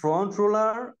একদম ফ্রন্ট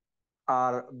রোলার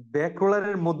আর ব্যাক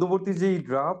রোলারের মধ্যবর্তী যে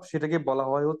ড্রাফট সেটাকে বলা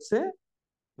হয় হচ্ছে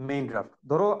মেইন ড্রাফট।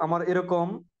 ধরো আমার এরকম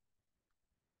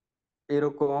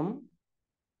এরকম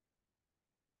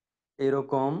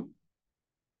এরকম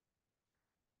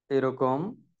এরকম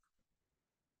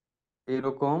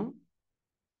এরকম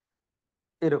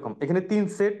এরকম এখানে 3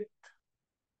 সেট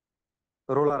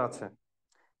রোলার আছে।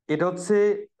 এটা হচ্ছে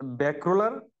ব্যাক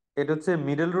রোলার, এটা হচ্ছে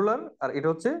মিডল রোলার, আর এটা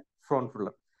হচ্ছে ফ্রন্ট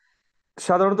রোলার।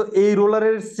 সাধারণত এই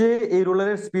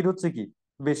রোলারের স্পিড হচ্ছে কি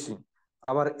বেশি,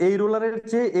 আবার এই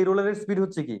রোলারের স্পিড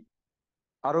হচ্ছে কি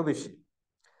আরো বেশি।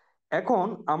 এখন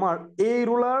আমার এই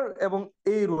রোলার এবং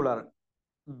এই রোলার,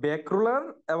 ব্যাক রোলার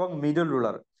এবং মিডল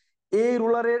রোলার, এই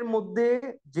রোলারের মধ্যে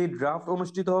যে ড্রাফট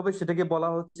অনুষ্ঠিত হবে সেটাকে বলা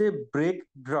হচ্ছে ব্রেক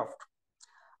ড্রাফট।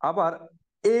 আবার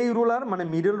এই রোলার মানে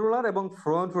মিডল রোলার এবং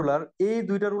ফ্রন্ট রোলার, এই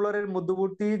দুইটা রোলারের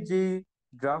মধ্যবর্তী যে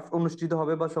ড্রাফট অনুষ্ঠিত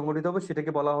হবে বা সংগঠিত হবে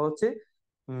সেটাকে বলা হচ্ছে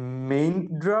main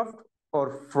draft or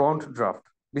front draft.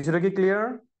 বিষয়টা কি ক্লিয়ার?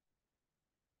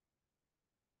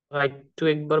 একটু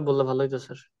একবার বললে ভালো হতো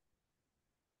স্যার।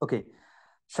 ওকে।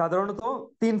 সাধারণত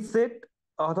 3 সেট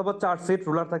অথবা 4 সেট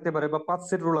রোলার থাকতে পারে বা 5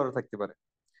 সেট রোলারও থাকতে পারে।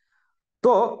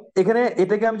 তো এখানে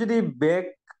এটাকে আমি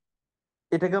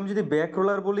যদি ব্যাক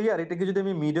রোলার বলি, আর এটাকে যদি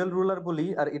আমি মিডল রোলার বলি,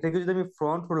 আর এটাকে যদি আমি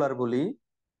ফ্রন্ট রোলার বলি,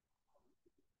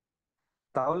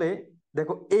 তাহলে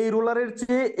দেখো এই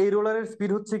রোলারের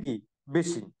স্পিড হচ্ছে কি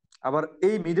বেশি, আবার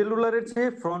এই মিডল রোলারের চেয়ে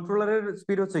ফ্রন্ট রোলারের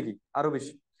স্পিড হচ্ছে কি আরো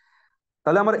বেশি।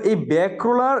 তাহলে আমার এই ব্যাক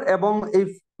রোলার এবং এই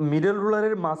মিডল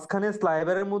রোলারের মাঝখানে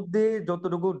স্লাইডারের মধ্যে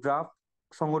যতটুকু ড্রাফট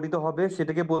সংগঠিত হবে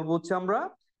সেটাকে বলবো হচ্ছে আমরা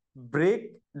ব্রেক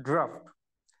ড্রাফট।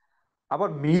 আবার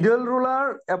মিডল রোলার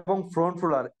এবং ফ্রন্ট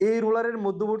রোলার, এই রোলারের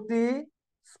মধ্যবর্তী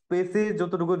স্পেসে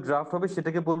যতটুকু ড্রাফট হবে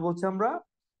সেটাকে বলবো হচ্ছে আমরা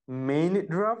মেইন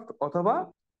ড্রাফট অথবা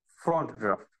ফ্রন্ট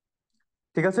ড্রাফট।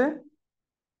 ঠিক আছে?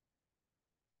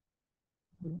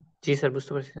 জি স্যার,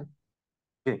 বুঝতে পারছি স্যার।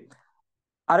 Okay.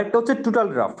 আরেকটা হচ্ছে টোটাল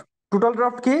ড্রাফট। টোটাল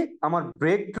ড্রাফট কি? আমার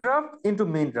break draft into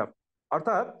main draft.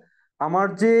 অর্থাৎ আমার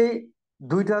যে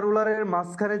দুইটা রোলারের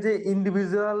মাঝখানে যে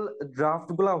ইন্ডিভিজুয়াল ড্রাফট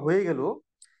গুলা হয়ে গেল,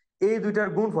 এই দুইটার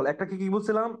গুণফল, একটাকে কি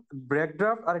বলছিলাম ব্রেক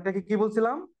ড্রাফট, আর একটাকে কি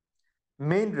বলছিলাম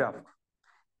মেইন ড্রাফট।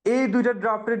 এই দুইটা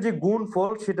ড্রাফটের যে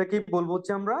গুণফল সেটাকে বলবো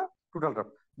হচ্ছে আমরা টোটাল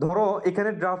ড্রাফট। ধরো এখানে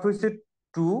ড্রাফট হয়েছে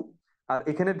 2, আর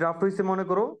এখানে ড্রাফট হয়েছে মনে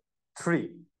করো 3।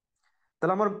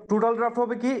 তাহলে আমার টোটাল ড্রাফট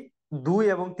হবে কি 2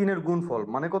 এবং 3-এর গুণফল,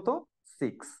 মানে কত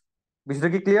 6। বিষয়টা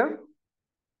কি ক্লিয়ার?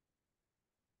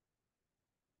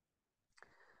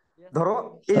 ধরো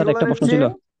এই স্যার একটা রোলারের প্রশ্ন ছিল।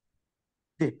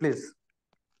 চেয়ে, প্লিজ।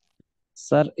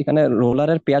 স্যার এখানে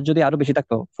রোলারের পেয়ার যদি আরো বেশি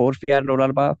থাকতো, 4 পেয়ার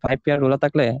রোলার বা 5 পেয়ার রোলার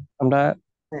থাকলে আমরা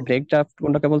হ্যাঁ, ব্রেক ড্রাফট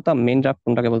কোনটাকে বলতাম, মেইন ড্রাফট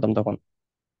কোনটাকে বলতাম তখন?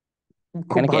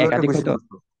 খুব এখানে কি ভালো একটা একাধিক কোয়েশ্চেন হইতো?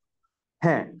 করছো।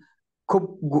 হ্যাঁ, খুব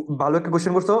ভালো একটা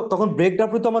কোশ্চেন করছো। তখন ব্রেক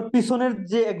ড্রাফটে তো আমার পিছনের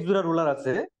যে এক জোড়া রোলার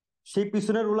আছে, সেই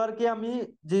পিছনের রোলারকে আমি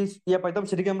যে ইয়া পাইতাম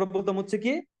সেটাকে আমরা বলতাম হচ্ছে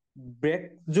কি ব্রেক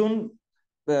জোন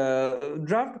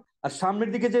ড্রাফট। আর সামনের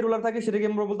দিকে যে রোলার থাকে সেটাকে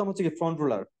আমরা বলতাম হচ্ছে কি ফ্রন্ট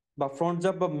রোলার বা ফ্রন্ট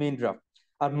ড্রাফট বা মেইন ড্রাফট।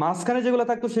 আর মাঝখানে যেগুলো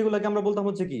থাকতো সেগুলোকে আমরা বলতাম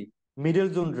হচ্ছে কি মিডল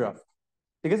জোন ড্রাফট।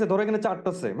 ঠিক আছে, ধরো এখানে চারটা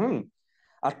আছে।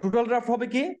 আর টোটাল ড্রাফট হবে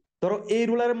কি, ধরো এই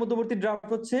রুলারের মধ্যবর্তী ড্রাফট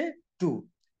হচ্ছে 2,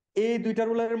 এই দুইটা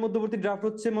রুলারের মধ্যবর্তী ড্রাফট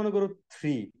হচ্ছে মনে করো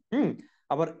 3। হুম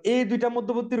আবার এই দুইটা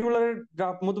মধ্যবর্তী রুলারের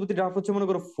মধ্যবর্তী ড্রাফট হচ্ছে মনে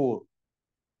করো 4।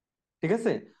 ঠিক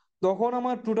আছে, তখন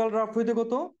আমার টোটাল ড্রাফট হইতে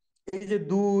কত, এই যে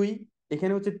 2,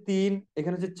 এখানে হচ্ছে 3,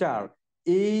 এখানে হচ্ছে 4,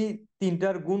 এই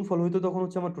তিনটার গুণফল হইতো তখন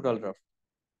হচ্ছে আমার টোটাল ড্রাফট।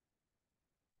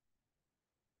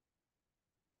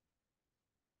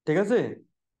 ঠিক আছে,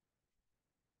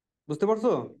 বুঝতে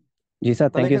পারছো? জি স্যার,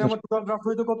 তাহলে থ্যাংক ইউ এখানে স্যার। আমার টোটাল ড্রাফট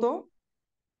হইতো কত,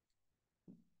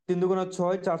 3 ×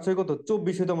 6 = 4, 6 × কত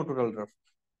 24 হইতো আমার টোটাল ড্রাফট।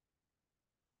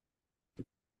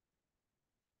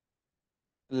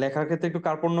 লেখার ক্ষেত্রে একটু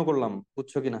কার্পণ্য করলাম,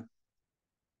 বুঝছো কিনা?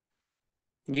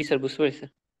 জি স্যার, বুঝতে পারছি।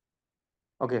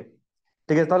 ওকে,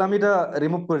 ঠিক আছে, তাহলে আমি এটা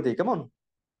রিমুভ করে দিই, কেমন?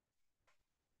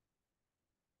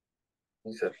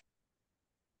 স্যার,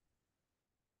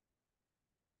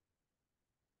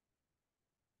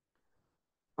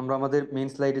 আমরা আমাদের মেইন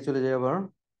স্লাইডে চলে যাই আবার।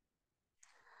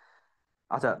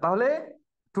 আচ্ছা, তাহলে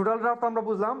টোটাল ড্রাফট আমরা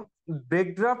বুঝলাম, break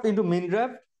draft into main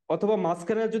draft, অথবা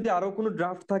মাঝখানে যদি আরো কোনো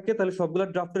ড্রাফট থাকে তাহলে সবগুলা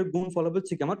ড্রাফটের গুণ ফল হবে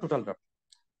হচ্ছে কি আমার টোটাল ড্রাফট।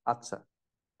 আচ্ছা,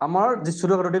 আমার যে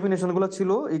ছোটখাটো ডেফিনেশন গুলো ছিল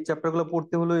এই চ্যাপ্টার গুলো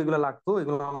পড়তে হলো, এগুলো লাগতো,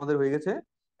 এগুলো আমাদের হয়ে গেছে।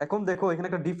 এখন দেখো এখানে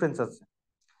একটা ডিফারেন্স আছে,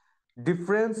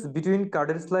 ডিফারেন্স বিটুইন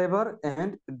কার্ডের স্লাইভার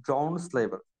এন্ড ড্রাউন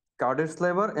স্লাইভার। কার্ডের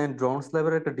স্লাইভার এন্ড ড্রাউন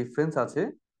স্লাইভার একটা ডিফারেন্স আছে,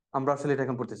 আমরা আসলে এটা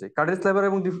এখন পড়তে চাই। কার্ডের স্লাইভার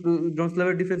এবং ড্রাউন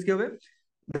স্লাইভার ডিফারেন্স কি হবে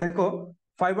দেখো।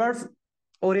 Fibres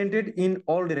oriented in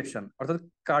all direction, অর্থাৎ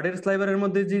কার্ডের স্লাইভারের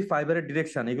মধ্যে যে ফাইবারের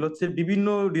ডিরেকশন এগুলো হচ্ছে বিভিন্ন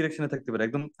ডিরেকশনে থাকতে পারে,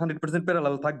 একদম 100%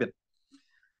 প্যারালাল থাকবে।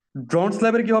 ড্রাউন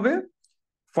স্লাইভার কি হবে,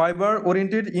 fibre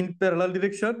oriented in parallel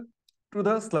direction to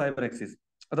the sliver Axis,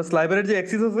 অর্থাৎ স্লাইভারের যে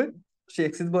অ্যাক্সিস আছে সেই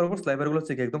অ্যাক্সিস বরাবর স্লাইভার গুলো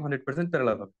হচ্ছে কি একদম 100%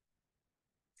 প্যারালাল হবে।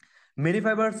 Many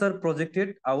fibres R projected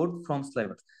out from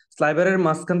sliver, স্লাইভারের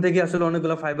মাঝখান থেকে আসলে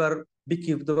অনেকগুলো ফাইবার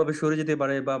বিক্ষিপ্ত ভাবে সরে যেতে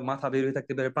পারে, বা মাথা বের হয়ে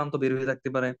থাকতে পারে, প্রান্ত বের হয়ে থাকতে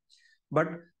পারে। বাট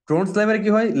ড্রোন স্লাইভারে কি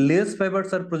হয়, less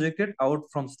fibres R projected out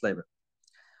from sliver.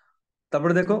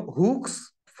 তারপরে দেখো হুকস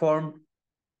ফর্ম,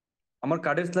 আমার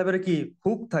কার্ডের স্লাইভারে কি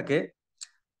হুক থাকে,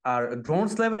 আর ড্রোন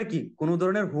স্লাইভারে কি কোনো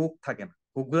ধরনের হুক থাকে না,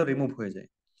 হুক গুলো রিমুভ হয়ে যায়।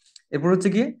 এরপর হচ্ছে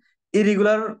কি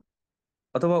ইরেগুলার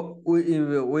অথবা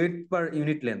ওয়েট পার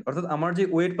ইউনিট লেন্থ, অর্থাৎ আমার যে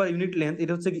ওয়েট পার ইউনিট লেন্থ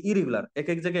এটা হচ্ছে কি ইরেগুলার, এক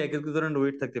এক জায়গায় এক এক ধরনের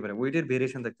ওয়েট থাকতে পারে, ওয়েটের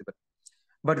ভেরিয়েশন থাকতে পারে।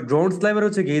 বাট ড্রোন স্লাইভার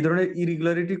হচ্ছে কি এই ধরনের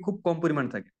ইরেগুলারিটি খুব কম পরিমাণ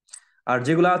থাকে। আর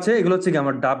যেগুলো আছে এগুলো হচ্ছে কি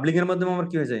আমার ডাবলিং এর মাধ্যমে আমার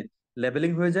কি হয়ে যায়,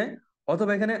 লেবেলিং হয়ে যায়।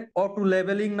 অথবা এখানে অটো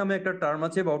লেবেলিং নামে একটা টার্ম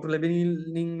আছে, বা অটো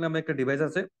লেবেলিং নামে একটা ডিভাইস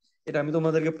আছে, এটা আমি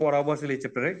তোমাদেরকে পড়াবো আসলে এই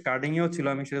চ্যাপ্টারে, কার্ডিং এও ছিল,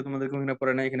 আমি সেটা তোমাদেরকে ওখানে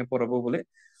পড়াই না, এখানে পড়াবো বলে।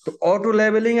 তো অটো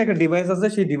লেবেলিং একটা ডিভাইস আছে,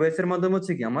 সেই ডিভাইসের মাধ্যমে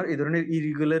হচ্ছে কি আমার এই ধরনের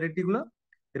ইরেগুলারিটি গুলো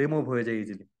রিমুভ হয়ে যায়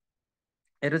ইজিলি।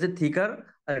 এটা হচ্ছে থিকার,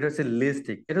 আর এটা হচ্ছে লেস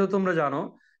থিক, এটা তো তোমরা জানো।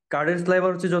 কার্ডের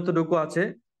স্লাইভার হচ্ছে যতটুকু আছে,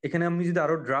 এখানে আমি যদি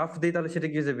আরো ড্রাফট দিই তাহলে সেটা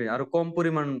কি হয়ে যাবে, আরো কম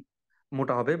পরিমাণ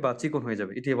মোটা হবে বা চিকন হয়ে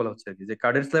যাবে। এটাই বলা হচ্ছে আর কি, যে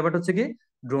কার্ডের স্লাইভার হচ্ছে কি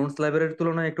ড্রোন স্লাইভারের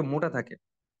তুলনায় একটু মোটা থাকে।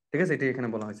 ঠিক আছে, এটাই এখানে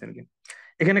বলা হয়েছে আর কি।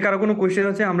 এখানে কারো কোনো কোয়েশ্চেন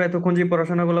আছে? আমরা এতক্ষণ যে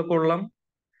পড়াশোনা গুলো করলাম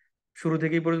শুরু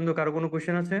থেকে এই পর্যন্ত, কারো কোনো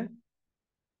কোয়েশ্চেন আছে?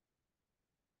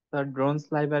 স্যার ড্রোন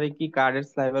স্লাইভারে কি কার্ডের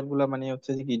স্লাইভার গুলা মানে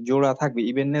হচ্ছে যে কি জোড়া থাকবে,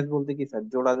 ইভেননেস বলতে কি স্যার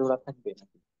জোড়া জোড়া থাকবে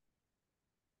নাকি?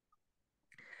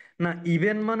 না,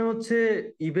 ইভেন মানে হচ্ছে,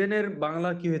 ইভেনের বাংলা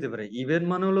কি হতে পারে, ইভেন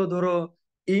মানে হলো ধরো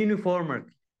ইউনিফর্ম আর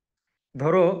কি।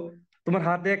 ধরো তোমার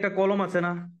হাতে একটা কলম আছে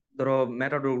না, ধরো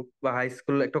ম্যাটাডোর বা হাই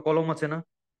স্কুল একটা কলম আছে না,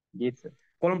 জি স্যার।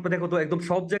 কলমটা দেখো তো একদম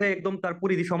সব জায়গায় একদম তার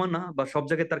পরিধি সমান না, বা সব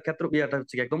জায়গায় তার ক্ষেত্র ইয়াটা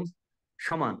হচ্ছে কি একদম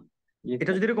সমান। জি এটা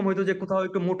স্যার। যদি এরকম হইতো যে কোথাও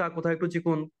একটু মোটা কোথাও একটু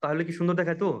চিকন, তাহলে কি সুন্দর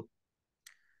দেখাতো?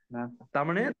 না স্যার। তার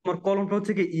মানে তোমার কলমটা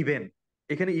হচ্ছে কি ইভেন।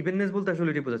 এখানে ইভেননেস বলতে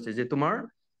আসলে এটি বোঝাচ্ছে যে তোমার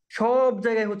সব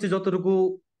জায়গায় হচ্ছে যতটুকু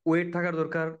ওয়েট থাকার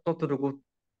দরকার ততটুকু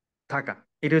থাকা,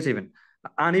 এটা হচ্ছে ইভেন।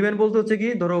 আনইভেন বলতে হচ্ছে কি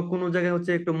ধরো কোনো জায়গায়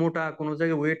হচ্ছে একটু মোটা, কোনো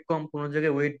জায়গায় ওয়েট কম, কোনো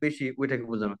জায়গায় ওয়েট বেশি, ওইটাকে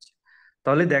বোঝানো হচ্ছে।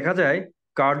 তাহলে দেখা যায়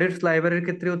কার্ডের স্লাইভারের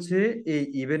ক্ষেত্রে হচ্ছে এই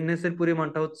ইভেননেস এর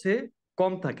পরিমাণটা হচ্ছে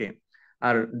কম থাকে,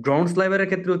 আর ড্রাউন স্লাইভারের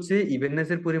ক্ষেত্রে হচ্ছে ইভেননেস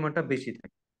এর পরিমাণটা বেশি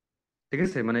থাকে। ঠিক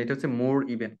আছে, মানে এটা হচ্ছে মোর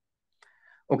ইভেন।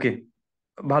 ওকে,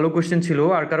 ভালো কোশ্চেন ছিল।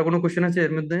 আর কারো কোনো কোশ্চেন আছে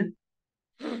এর মধ্যে?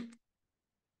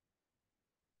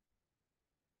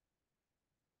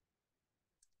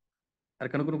 আর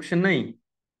কারো কোনো কোশ্চেন নাই?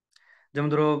 যেমন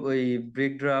ধরো ওই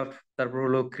ব্রেক ড্রাফট, তারপর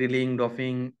হলো ক্রিলিং,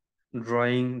 ডফিং,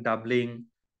 ড্রয়িং, ডাবলিং,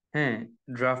 হ্যাঁ,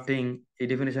 ড্রাফটিং। এই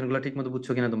ডেফিনেশন গুলো ঠিক মতো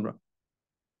বুঝছো কিনা তোমরা?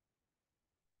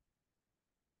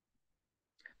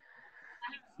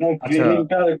 আচ্ছা,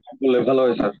 ক্লিনিংটা একটু বললে ভালো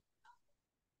হয় স্যার।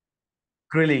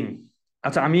 ক্রিলিং।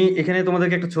 আচ্ছা, আমি এখানে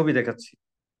তোমাদেরকে একটা ছবি দেখাচ্ছি।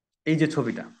 এই যে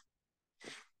ছবিটা,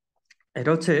 এটা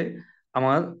হচ্ছে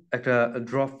আমার একটা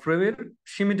ড্রপ ফ্রেমের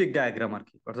সিমেট্রিক ডায়াগ্রাম আর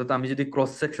কি। অর্থাৎ আমি যদি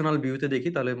ক্রস সেকশনাল ভিউতে দেখি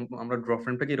তাহলে আমরা ড্রপ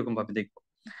ফ্রেমটাকে এরকম ভাবে দেখবো।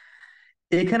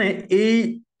 এখানে এই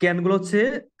ক্যানগুলো হচ্ছে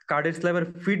কার্ডের স্ল্যাবের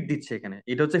ফিড দিচ্ছে। এখানে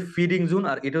এটা হচ্ছে ফিডিং জোন,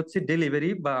 আর এটা হচ্ছে ডেলিভারি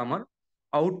বা আমার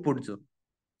আউটপুট জোন।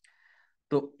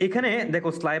 তো এখানে দেখো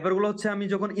স্লাইবার গুলো হচ্ছে আমি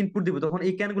যখন ইনপুট দিব তখন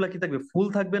এই ক্যান গুলা কি থাকবে, ফুল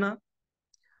থাকবে না?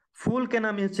 ফুল ক্যান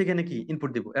আমি হচ্ছে এখানে কি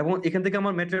ইনপুট দিব, এবং এখান থেকে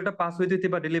আমার ম্যাটেরিয়ালটা পাস হইতে হইতে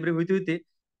বা ডেলিভারি হইতে হইতে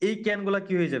এই ক্যান গুলা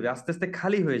কি হয়ে যাবে, আস্তে আস্তে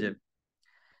খালি হয়ে যাবে।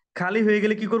 খালি হয়ে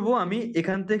গেলে কি করব, আমি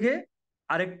এখান থেকে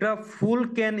আরেকটা ফুল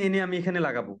ক্যান এনে আমি এখানে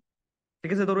লাগাবো।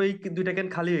 ঠিক আছে, ধরো এই দুইটা ক্যান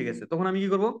খালি হয়ে গেছে, তখন আমি কি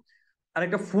করব,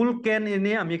 আরেকটা ফুল ক্যান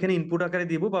এনে আমি এখানে ইনপুট আকারে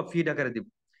দিব বা ফিড আকারে দিব।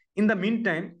 ইন দা মিন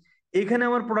টাইম, এখানে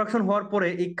আমার প্রোডাকশন হওয়ার পরে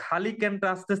এই খালি ক্যানটা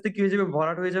আস্তে আস্তে কি হয়ে যাবে,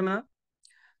 ভরাট হয়ে যাবে না?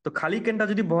 তো খালি ক্যানটা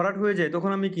যদি ভরাট হয়ে যায়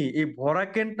তখন আমি কি এই ভরা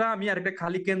ক্যানটা আমি আরেকটা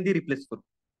খালি ক্যান দিয়ে রিপ্লেস করবো।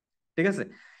 ঠিক আছে,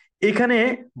 এখানে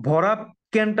ভরা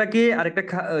ক্যানটাকে আরেকটা,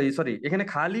 সরি, এখানে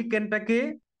খালি ক্যানটাকে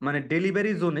মানে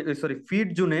ডেলিভারি জোনে, সরি ফিড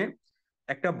জোনে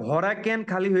একটা ভরা ক্যান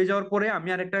খালি হয়ে যাওয়ার পরে আমি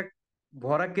আরেকটা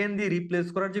ভরা ক্যান দিয়ে রিপ্লেস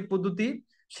করার যে পদ্ধতি,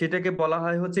 সেটাকে বলা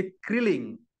হয় হচ্ছে ক্রিলিং।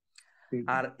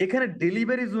 আর এখানে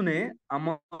ডেলিভারি জোনে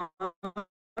আমার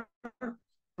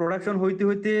প্রোডাকশন হইতে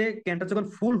হইতে ক্যানটা যখন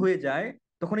ফুল হয়ে যায়,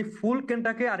 তখন এই ফুল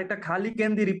ক্যানটাকে আরেকটা খালি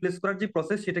ক্যান দিয়ে রিপ্লেস করার যে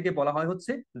প্রসেস, সেটাকে বলা হয়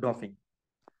হচ্ছে ড্রপিং।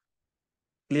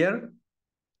 ক্লিয়ার?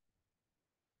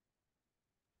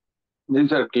 জি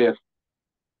স্যার, ক্লিয়ার।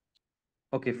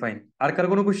 ওকে, ফাইন। আর কার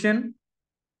কোনো কোশ্চেন?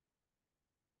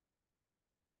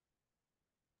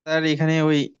 স্যার এখানে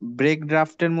ওই ব্রেক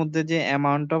ড্রাফটের মধ্যে যে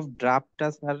অ্যামাউন্ট অফ ড্রাফটটা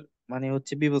স্যার মানে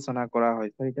হচ্ছে বিবেচনা করা হয়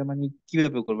স্যার, এটা মানে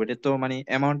কিভাবে করবে? এটা তো মানে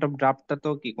অ্যামাউন্ট অফ ড্রাফটটা তো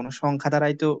কি কোনো সংখ্যা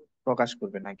দ্বারাই তো প্রকাশ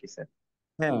করবে নাকি স্যার?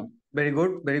 হ্যাঁ, very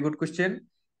good, very good question.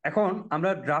 এখন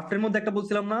আমরা ড্রাফটের মধ্যে একটা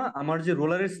বলছিলাম না, আমার যে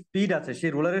রোলারের স্পিড আছে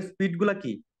সেই রোলারের স্পিড গুলা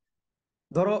কি,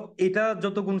 ধরো এটা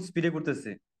যত গুণ স্পিডে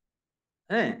করতেছে,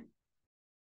 হ্যাঁ,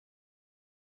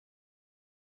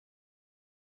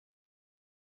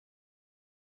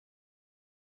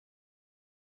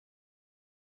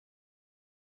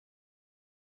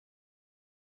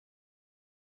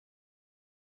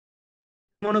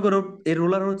 মনে করো এই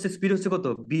রোলার হচ্ছে স্পিড হচ্ছে কত,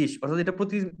 20, অর্থাৎ এটা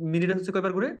প্রতি মিনিটে হচ্ছে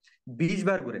কয়বার করে, 20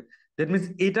 বার করে। দ্যাট মিনস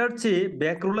এটার চেয়ে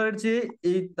ব্যাক রোলারের চেয়ে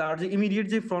এই তার যে ইমিডিয়েট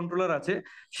যে ফ্রন্ট রোলার আছে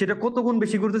সেটা কত গুণ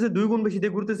বেশি ঘুরতেছে, 2 গুণ বেশি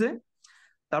দিয়ে ঘুরতেছে।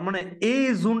 তার মানে এই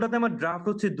জোনটাতে আমার ড্রাফট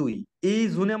হচ্ছে 2, এই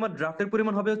জোনে আমার ড্রাফটের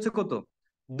পরিমাণ হবে হচ্ছে কত,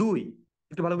 2।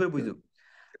 একটু ভালো করে বুঝো।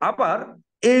 আবার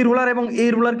এই রোলার এবং এই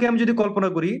রোলারকে আমি যদি কল্পনা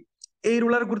করি, এই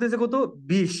রোলার ঘুরতেছে কত,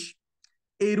 20,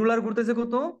 এই রুলার ঘুরতেছে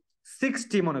কত,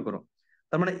 60 মনে করো।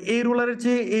 তার মানে এই রুলারের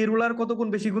চেয়ে এই রুলার কত গুণ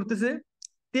বেশি ঘুরতেছে,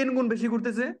 10 গুণ বেশি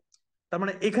ঘুরতেছে। তার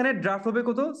মানে এখানে ড্রাফট হবে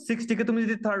কত, 60 কে তুমি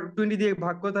যদি 20 দিয়ে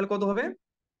ভাগ করো তাহলে কত হবে,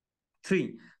 3।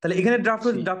 তাহলে এখানে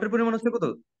থ্রি। ড্রাফটের পরিমাণ হচ্ছে কত,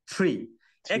 3। থ্রি।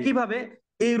 একইভাবে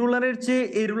এই রুলারের চেয়ে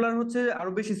এই রুলার হচ্ছে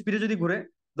আরো বেশি স্পিডে যদি ঘুরে,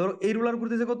 ধরো এই রুলার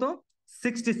ঘুরতেছে কত,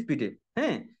 60 স্পিডে,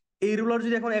 হ্যাঁ, এই রুলার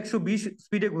যদি এখন 120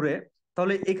 স্পিডে ঘুরে,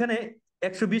 তাহলে এখানে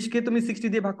 120কে তুমি 60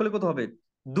 দিয়ে ভাগ করলে কত হবে,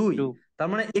 2। টু। তার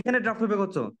মানে এখানে ড্রাফট হবে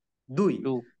কত, 2।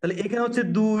 টু। তাহলে এখানে হচ্ছে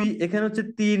 2, এখানে হচ্ছে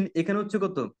 3, এখানে হচ্ছে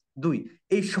কত, 2।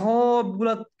 এই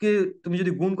সবগুলাকে তুমি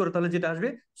যদি গুণ করো তাহলে যেটা আসবে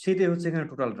সেটাই হচ্ছে এখানে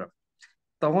টোটাল ড্রাফট।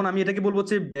 তখন আমি এটাকে বলবো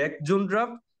হচ্ছে ব্যাক জোন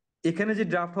ড্রাফট। এখানে যে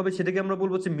ড্রাফট হবে সেটাকে আমরা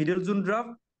বলবো হচ্ছে মিডল জোন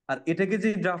ড্রাফট। আর এটাকে যে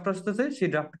ড্রাফট আসতেছে সেই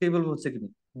ড্রাফটকে বলবো হচ্ছে কি,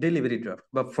 ডেলিভারি ড্রাফট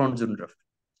বা ফ্রন্ট জোন ড্রাফট।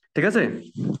 ঠিক আছে?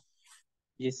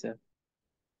 জি স্যার।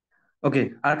 ওকে,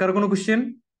 আর কারো কোনো কোশ্চেন?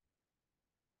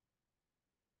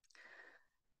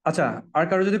 আচ্ছা, আর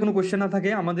কারো যদি কোনো কোশ্চেন না থাকে,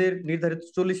 আমাদের নির্ধারিত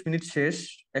 40 মিনিট শেষ,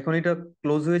 এখন এটা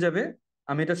ক্লোজ হয়ে যাবে।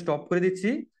 আমি এটা স্টপ করে দিচ্ছি।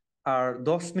 আর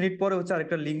 10 মিনিট পরে হচ্ছে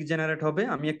আরেকটা লিঙ্ক জেনারেট হবে,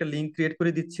 আমি একটা লিঙ্ক ক্রিয়েট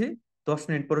করে দিচ্ছি। 10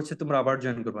 মিনিট পর হচ্ছে তোমরা আবার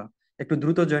জয়েন করবা। একটু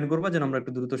দ্রুত জয়েন করবা যেন আমরা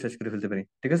একটু দ্রুত শেষ করে ফেলতে পারি।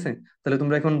 ঠিক আছে? তাহলে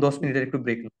তোমরা এখন 10 মিনিটের একটু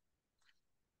ব্রেক।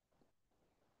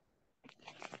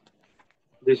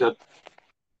 জি স্যার।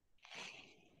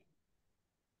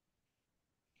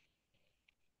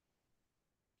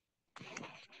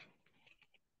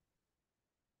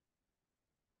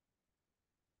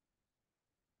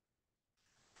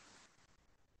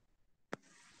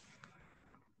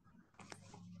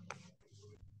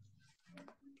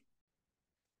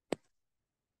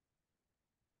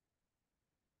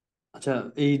 আচ্ছা,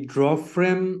 এই ড্র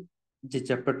ফ্রেম যে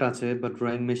চ্যাপ্টারটা আছে বা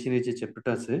ড্রয়িং মেশিনের যে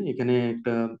চ্যাপ্টারটা আছে, এখানে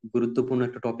একটা গুরুত্বপূর্ণ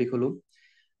একটা টপিক হলো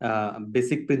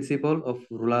basic principle of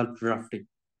ruler drafting.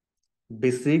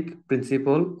 Basic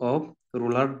principle of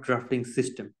roller drafting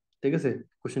system. ঠিক আছে,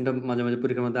 কোশ্চেনটা মাঝে মাঝে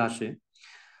পরীক্ষার মধ্যে আসে।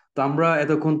 তো আমরা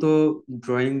এতক্ষণ তো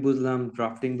ড্রয়িং বুঝলাম,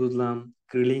 ড্রাফটিং বুঝলাম,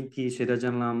 ক্রিলিং কি সেটা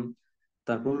জানলাম,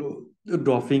 তারপর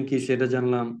ড্রফিং কি সেটা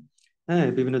জানলাম। হ্যাঁ,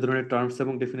 বিভিন্ন ধরনের টার্মস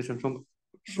এবং ডেফিনেশন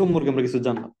সম্পর্কে আমরা কিছু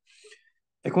জানলাম।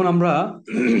 এখন আমরা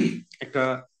একটা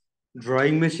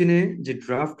ড্রয়িং মেশিনে যে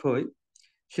ড্রাফট হয়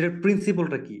সেটার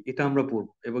প্রিন্সিপালটা কি এটা আমরা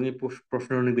পড়বো, এবং এই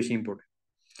প্রশ্নটা অনেক বেশি ইম্পর্টেন্ট।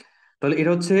 তাহলে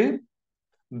এটা হচ্ছে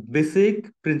basic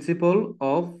principal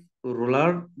of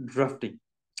roller drafting.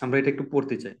 আমরা এটা একটু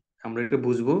পড়তে চাই, আমরা এটা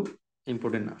বুঝবো,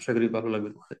 ইম্পর্টেন্ট না, আশা করি ভালো লাগবে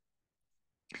তোমাদের।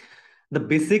 The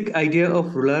basic idea of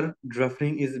roller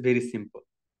drafting is very simple.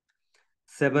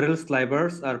 Several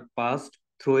slivers are passed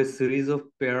through a series of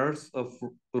pairs of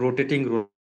rotating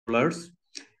rollers,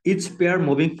 each pair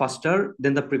moving faster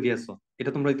than the previous one.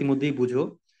 এটা তোমরা ইতিমধ্যেই বুঝো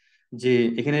যে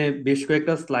এখানে বেশ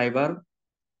কয়েকটা স্লাইবার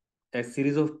এক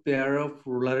সিরিজ অফ পেয়ার অফ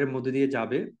রোলারের মধ্যে দিয়ে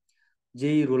যাবে,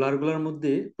 যেই রোলার গুলার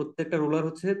মধ্যে প্রত্যেকটা রোলার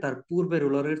হচ্ছে তার পূর্বে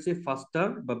রোলারের চেয়ে ফাস্টার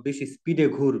বা বেশি স্পিডে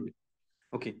ঘুরবে।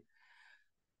 ওকে,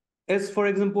 as for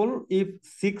example, if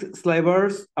six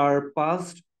slivers are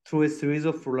passed through a series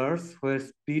of rollers where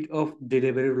speed of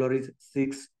delivery roller is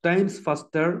 6 times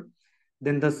faster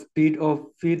than the speed of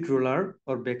feed roller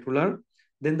or back roller,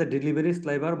 then the delivery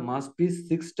sliver must be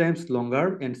 6 times longer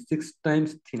and 6 times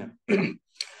thinner.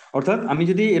 অর্থাৎ আমি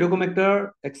যদি এরকম একটা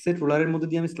এক set রোলারের মধ্যে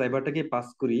দিয়ে আমি স্লাইভারটাকে pass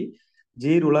করি,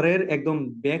 যে রোলারের একদম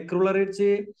ব্যাক রোলারের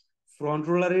চেয়ে ফ্রন্ট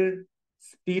রোলারের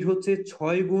স্পিড হচ্ছে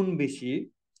 6 গুণ বেশি,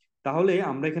 তাহলে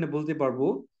আমরা এখানে বলতে পারবো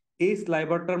এই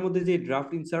স্লাইভারটার মধ্যে যে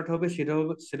ড্রাফট ইনসার্ট হবে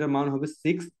সেটার মান হবে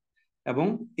 6, এবং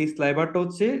এই স্লাইভারটা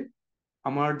হচ্ছে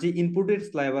আমার যে ইনপুটের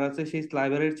স্লাইভার আছে সেই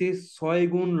স্লাইভারের চেয়ে 6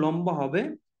 গুণ লম্বা হবে,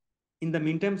 ইন দ্য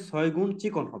মিন টাইম 6 গুণ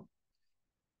চিকন হবে।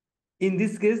 In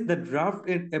this case the draft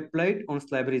applied on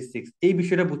sliver is 6। এই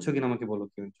বিষয়টা বুঝছো কিনা আমাকে বলো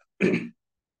কেউ,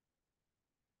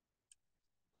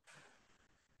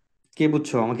 কে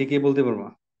বুঝছো আমাকে কে বলতে পারবা?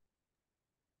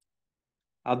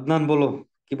 আদনান বলো,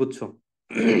 কি বুঝছো?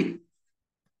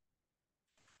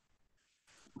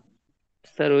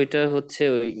 স্যার ওইটা হচ্ছে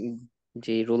ওই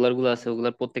যে রোলার গুলো আছে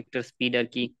ওগুলার প্রত্যেকটার স্পিড আর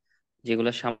কি, যেগুলো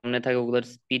সামনে থাকে ওগুলার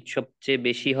স্পিড সবচেয়ে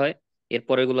বেশি হয়,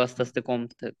 এরপরে এগুলো আস্তে আস্তে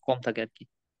কম থাকে আর কি।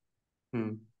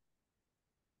 হুম,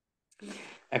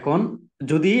 এখন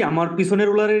যদি আমার পিছনের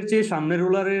রোলারের চেয়ে সামনের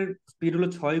রোলারের স্পিড হলো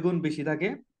 6 গুণ বেশি থাকে,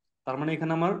 তার মানে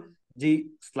এখানে আমার যে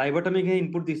স্লাইভারটা আমি এখানে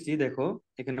ইনপুট দিচ্ছি, দেখো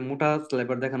এখানে মোটা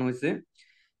স্লাইভার দেখানো হয়েছে,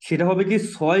 সেটা হবে কি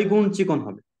 6 গুণ চিকন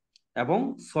হবে এবং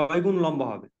 6 গুণ লম্বা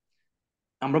হবে।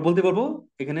 আমরা বলতে পারবো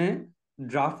এখানে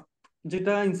ড্রাফট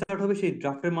যেটা ইনসার্ট হবে সেই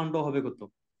ড্রাফটের মানটাও হবে কত?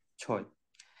 6।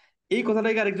 এই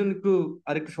কথাটাকে আরেকজন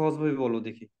আরেকটু সহজভাবে বলো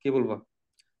দেখি, কে বলবা?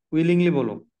 উইলিংলি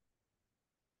বলো,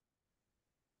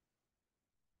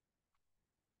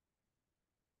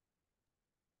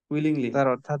 উইলিংলি। স্যার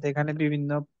অর্থাৎ এখানে বিভিন্ন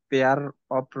পেয়ার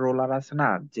অফ রোলার আছে না,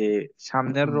 যে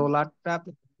সামনের রোলারটা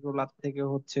রোলার থেকে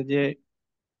হচ্ছে যে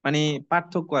মানে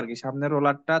পার্থক্য আর কি, সামনের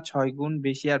রোলারটা 6 গুণ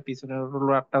বেশি আর পিছনের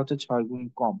রোলারটা হচ্ছে 6 গুণ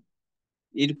কম,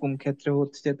 এরকম ক্ষেত্রে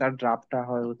হচ্ছে যে তার ড্রাফটটা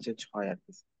হয় হচ্ছে 6 আর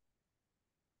কি।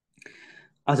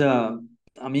 আচ্ছা,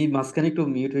 আমি মাঝখানে একটু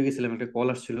মিউট হয়ে গেছিলাম, একটা কল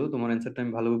আসছিল, তোমার অ্যান্সারটা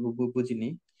আমি ভালো বুঝিনি।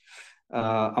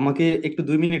 আমাকে একটু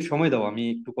 2 মিনিট সময় দাও, আমি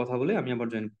একটু কথা বলে আমি আবার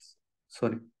জয়েন করছি।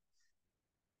 সরি।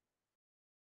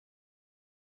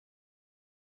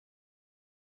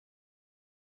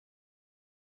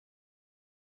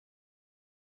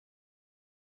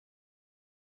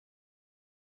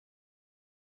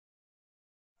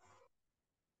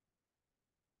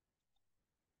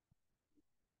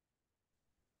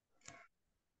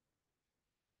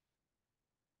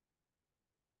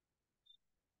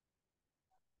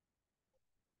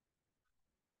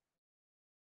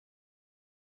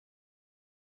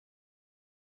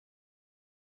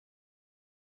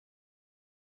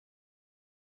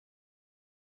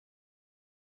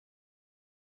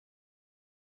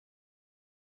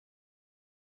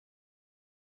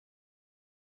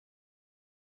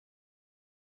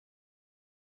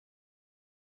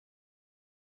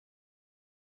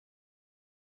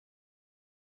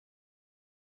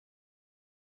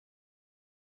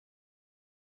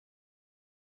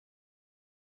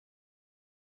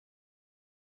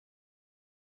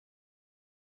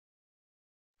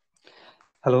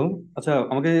 হ্যালো, আচ্ছা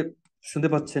আমাকে শুনতে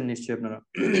পাচ্ছেন নিশ্চয়ই আপনারা?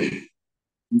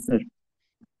 স্যার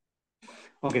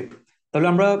ওকে, তাহলে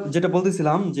আমরা যেটা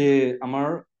বলতেছিলাম যে আমার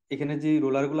এখানে যে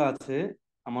রোলার গুলো আছে,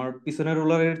 আমার পিছনের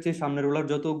রোলারের চেয়ে সামনের রোলার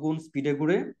যত গুণ স্পিডে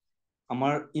ঘুরে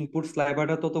আমার ইনপুট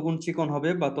স্লাইভারটা তত গুণ চিকন হবে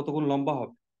বা তত গুণ লম্বা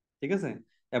হবে। ঠিক আছে,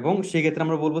 এবং সেই ক্ষেত্রে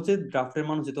আমরা বলবো যে ড্রাফটের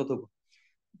মান হচ্ছে তত গুণ।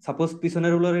 সাপোজ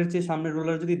পিছনের রোলারের চেয়ে সামনের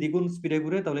রোলার যদি দ্বিগুণ স্পিডে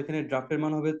ঘুরে তাহলে এখানে ড্রাফটের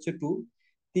মান হবে হচ্ছে 2,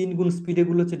 3 গুণ স্পিডে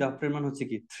ঘুরলে হচ্ছে ড্রাফটের মান হচ্ছে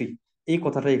কি 3। এই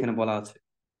কথাটাই এখানে বলা আছে।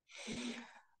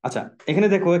 আচ্ছা, এখানে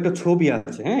দেখো একটা ছবি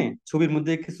আছে, হ্যাঁ, ছবির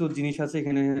মধ্যে কিছু জিনিস আছে,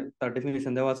 এখানে তার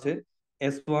ডেফিনেশন দেওয়া আছে।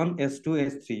 S1, S2,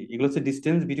 S3 এগুলো হচ্ছে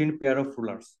distance between pair of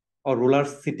rulers or ruler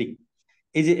sitting.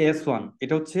 এই যে S1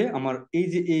 এটা হচ্ছে আমার এই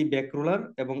যে এই ব্যাক রুলার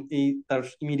এবং এই তার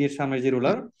ইমিডিয়েট সামনে যে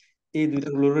রুলার, এই দুইটা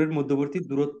রুলারের মধ্যবর্তী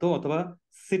দূরত্ব অথবা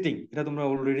সিটিং, এটা তোমরা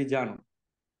অলরেডি জানো।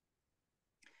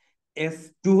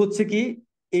 S2 হচ্ছে কি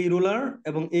এই রোলার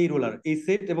এবং এই রোলার, এই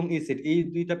সেট এবং এই সেট, এই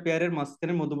দুইটা পেয়ারের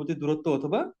মাঝখানের মধ্যবর্তী দূরত্ব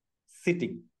অথবা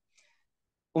সিটিং।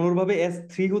 অনুরূপভাবে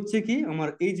S3 হচ্ছে কি আমার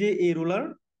এই যে এই রোলার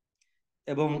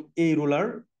এবং এই রোলার,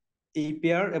 এই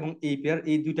পেয়ার এবং এই পেয়ার,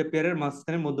 এই দুইটা পেয়ারের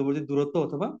মাঝখানের মধ্যবর্তী দূরত্ব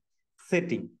অথবা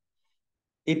সেটিং।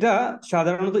 এটা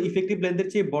সাধারণত ইফেক্টিভ লেন্থের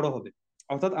চেয়ে বড় হবে।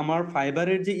 অর্থাৎ আমার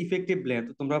ফাইবারের যে ইফেক্টিভ লেন্থ,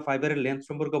 তোমরা ফাইবারের লেন্থ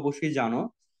সম্পর্কে অবশ্যই জানো।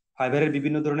 ফাইবারের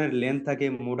বিভিন্ন ধরনের লেন্থ থাকে,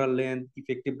 মোডাল লেন্থ,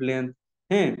 ইফেক্টিভ লেন্থ,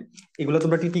 হ্যাঁ, এগুলো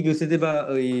তোমরা টিটিকিউসিতে বা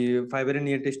ওই ফাইবারের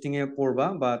নিয়ে টেস্টিং এ পড়বা,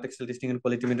 বা টেক্সটাইল টেস্টিং এর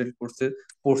কোয়ালিটি মেনটেন কোর্সে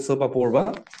পড়ছো বা পড়বা।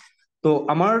 তো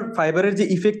আমার ফাইবারের যে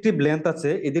ইফেক্টিভ লেন্থ আছে,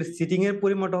 এদের সিটিং এর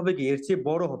পরিমাণটা হবে কি এর চেয়ে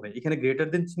বড় হবে। এখানে গ্রেটার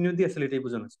দেন চিহ্ন দিয়ে আসলে এটাই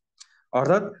বোঝানো হচ্ছে।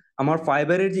 অর্থাৎ আমার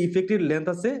ফাইবারের যে ইফেক্টিভ লেন্থ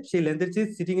আছে, সেই লেন্থের চেয়ে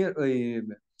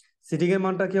সিটিং এর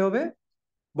মানটা কি হবে,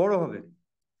 বড় হবে।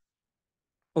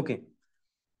 ওকে,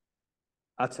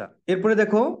 আচ্ছা, এরপরে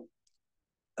দেখো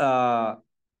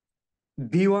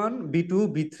B1, B2,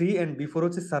 B3 and B4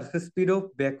 হচ্ছে surface speed of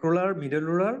back roller, middle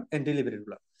roller and delivery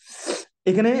roller.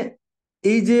 এখানে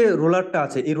এই যে রোলারটা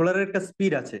আছে, এই রোলারের একটা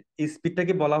স্পিড আছে, এই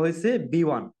স্পিডটাকে বলা হয়েছে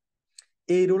B1।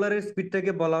 এই রোলারের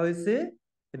স্পিডটাকে বলা হয়েছে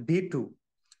B2।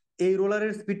 এই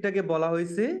রোলারের স্পিডটাকে বলা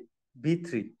হয়েছে B3।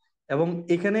 এবং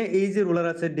এখানে এই যে রোলার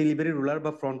আছে, ডেলিভারি রোলার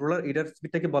বা ফ্রন্ট রোলার, এটার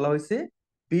স্পিডটাকে বলা হয়েছে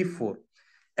B4।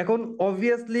 এখন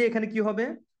অবভিয়াসলি এখানে কি হবে,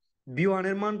 B1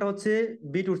 এর মানটা হচ্ছে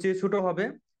B2 চেয়ে ছোট হবে,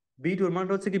 B2 এর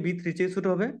মানটা হচ্ছে কি B3 চেয়ে ছোট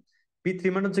হবে, B3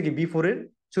 মান হচ্ছে কি B4 এর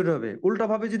ছোট হবে। উল্টা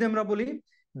ভাবে যদি আমরা বলি,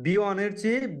 B1 এর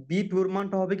চেয়ে B2 এর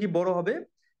মানটা হবে কি বড় হবে,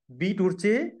 B2 এর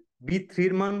চেয়ে B3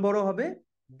 এর মান বড় হবে,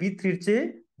 B3 এর চেয়ে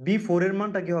B4 এর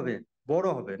মানটা কি হবে, বড়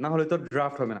হবে, না হলে তো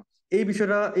ড্রাফট হবে না। এই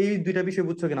বিষয়টা, এই দুইটা বিষয়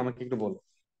বুঝছো কিনা আমাকে একটু বলো।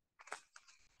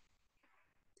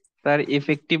 তার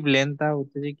এফেক্টিভ লেন্থটা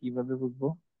হচ্ছে যে কিভাবে বুঝবো,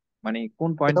 মানে কোন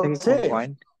পয়েন্ট এটা থেকে হচ্ছে কোন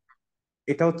পয়েন্ট?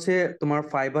 এটা হচ্ছে তোমার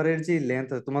ফাইবারের যে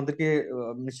লেন্থ, তোমাদেরকে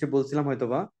নিশ্চয়ই বলছিলাম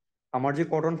হয়তোবা, আমার যে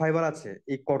কটন ফাইবার আছে,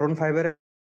 এই কটন ফাইবারের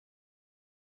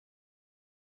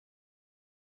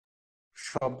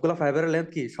সবগুলা ফাইবারের লেন্থ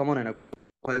কি সমান হয় না,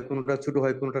 হয় কোনোটা ছোট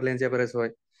হয়, কোনোটা লেন্থ অ্যাভারেজ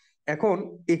হয়। এখন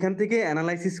এখান থেকে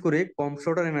অ্যানালাইসিস করে,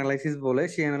 কম্পোর্টার অ্যানালাইসিস বলে,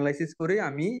 সেই অ্যানালাইসিস করে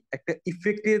আমি একটা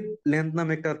ইফেক্টিভ লেন্থ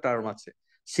নামে একটা টার্ম আছে,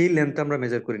 সেই লেন্থটা আমরা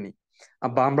মেজার করে নিই,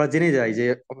 বা আমরা জেনে যাই যে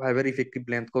ফাইবার ইফেক্টিভ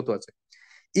লেন্থ কত আছে।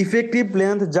 ইফেক্টিভ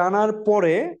লেন্থ জানার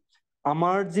পরে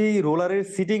আমার যে রোলারের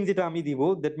সিটিং যেটা আমি দিব,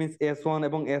 দ্যাট মিনস S1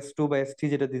 এবং S2 বা S3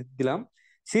 যেটা দিলাম,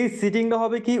 সেই সিটিংটা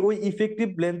হবে কি ওই ইফেক্টিভ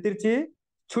লেন্থের চেয়ে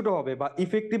ছোট হবে, বা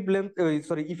ইফেক্টিভ লেন্থ,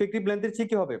 সরি, ইফেক্টিভ লেন্থের চেয়ে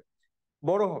কি হবে,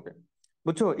 বড় হবে।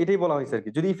 বুঝছো, এটাই বলা হয়েছে আর কি।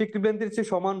 যদি ইফেক্টিভ লেন্থের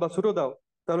চেয়ে সমান বা ছোট দাও,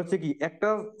 তাহলে হচ্ছে কি একটা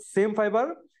সেম ফাইবার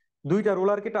দুইটা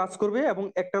রোলারকে টাচ করবে এবং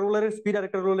একটা রোলারের স্পিড আর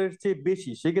একটা রোলারের চেয়ে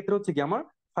বেশি, সেক্ষেত্রে হচ্ছে কি আমার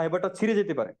ফাইবারটা ছিঁড়ে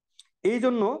যেতে পারে। এই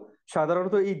জন্য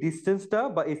সাধারণত এই ডিস্টেন্সটা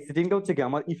বা এই সিটিংটা হচ্ছে কি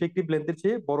আমার ইফেক্টিভ লেন্থের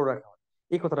চেয়ে বড় রাখা হয়।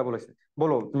 এই কথাটা বলেছে।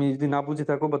 বলো, তুমি যদি না বুঝে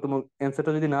থাকো বা তোমার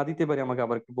অ্যান্সারটা যদি না দিতে পারি, আমাকে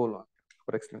আবার একটু বলো,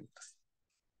 এক্সপ্লেন।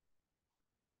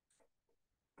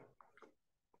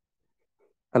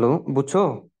 হ্যালো, বুঝছো?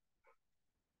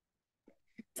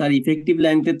 স্যার ইফেক্টিভ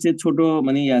লেন্থের চেয়ে ছোট,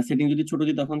 মানে সেটিং যদি ছোট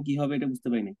দিই তখন কি হবে এটা বুঝতে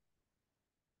পারিনি।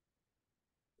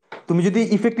 তুমি যদি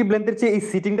ইফেক্টিভ লেন্থের চেয়ে এই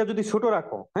সিটিংটা যদি ছোট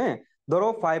রাখো, হ্যাঁ, ধরো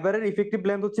ফাইবারের ইফেক্টিভ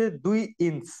লেন্থ হচ্ছে 2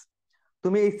 ইঞ্চ,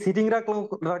 তুমি এই সিটিং রাখলো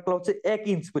রাখলো হচ্ছে 1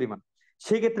 ইঞ্চ পরিমাণ,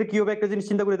 সেই ক্ষেত্রে কি হবে একটা জিনিস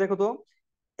চিন্তা করে দেখো তো,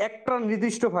 একটা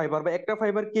নির্দিষ্ট ফাইবার বা একটা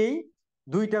ফাইবারকেই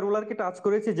দুইটা রোলারকে টাচ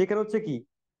করেছে, যেখানে হচ্ছে কি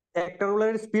একটা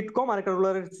রোলারের স্পিড কম আর একটা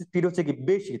রোলারের স্পিড হচ্ছে কি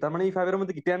বেশি, তার মানে এই ফাইবারের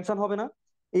মধ্যে কি টেনশন হবে না,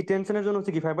 এই টেনশনের জন্য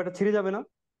হচ্ছে কি ফাইবারটা ছিঁড়ে যাবে না।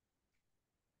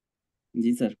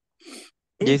 জি স্যার।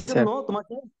 জি এই স্যার। জন্য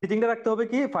তোমাকে সিটিংটা রাখতে হবে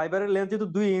কি, ফাইবারের লেন্থ যেহেতু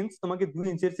 2 ইঞ্চ, তোমাকে 2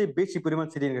 ইঞ্চের চেয়ে বেশি পরিমাণ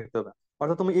সিটিং রাখতে হবে।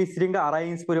 অর্থাৎ তুমি এই সিটিংটা 2.5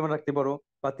 ইঞ্চ পরিমাণ রাখতে পারো,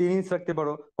 বা 3 ইঞ্চ রাখতে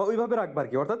পারো, বা ওইভাবে রাখবা আর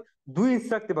কি। অর্থাৎ 2 ইঞ্চ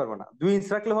রাখতে পারবে না, 2 ইঞ্চ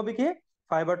রাখলে হবে কি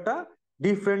ফাইবারটা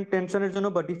ডিফারেন্ট টেনশনের জন্য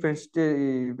বা ডিফারেন্ট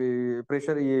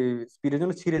প্রেশার স্পিডের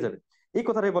জন্য ছিঁড়ে যাবে। এই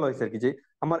কথাটাই বলা হয়েছে আর কি, যে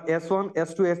আমার S1,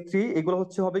 S2, S3 এগুলো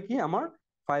হচ্ছে হবে কি আমার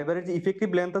ফাইবারের যে ইফেক্টিভ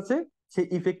লেন্থ আছে, সেই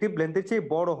ইফেক্টিভ লেন্থের চেয়ে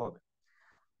বড় হবে।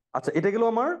 আচ্ছা, এটা গেল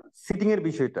আমার সিটিং এর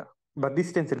বিষয়টা বা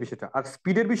ডিস্টেন্সের বিষয়টা। আর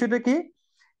স্পিডের বিষয়টা কি,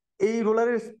 এই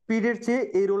রোলারের স্পিডের চেয়ে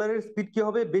এই রোলারের স্পিড কি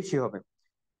হবে, বেশি হবে।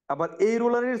 আবার এই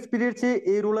রোলারের স্পিডের চেয়ে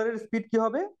এই রোলারের স্পিড কি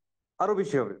হবে, আরো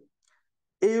বেশি হবে।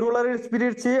 এই রোলারের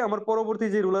স্পিডের চেয়ে আমার পরবর্তী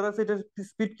যে রোলার আছে, এটার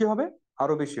স্পিড কি হবে,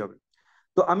 আরো বেশি হবে।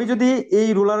 তো আমি যদি এই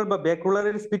রোলার বা ব্যাক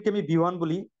রোলারের স্পিডকে আমি V1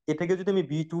 বলি, এটাকে যদি আমি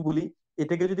বি টু বলি,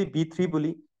 এটাকে যদি বি3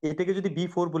 বলি, এটাকে যদি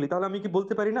বি4 বলি, তাহলে আমি কি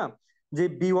বলতে পারি না যে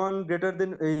বি1 গ্রেটার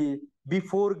দেন এই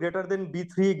বি4 greater than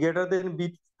বি3 greater than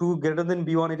B2 greater than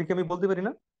B one, এটা কি আমি বলতে পারি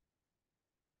না?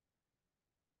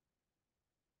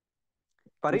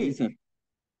 পারি। জি স্যার।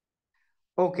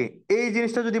 ওকে, এই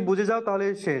জিনিসটা যদি বুঝে যাও তাহলে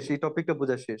শেষ, এই টপিকটা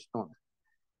বোঝা শেষ তোমার।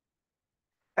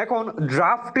 এখন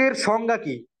ড্রাফটের সংজ্ঞা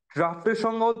কি? ড্রাফটের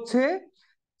সংজ্ঞা হচ্ছে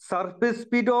surface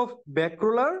speed of back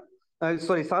roller,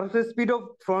 sorry surface speed of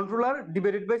front roller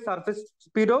divided by surface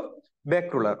speed of back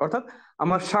roller. অর্থাৎ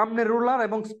আমার সামনের রোলার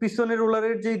এবং পিছনের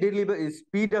রোলারের যে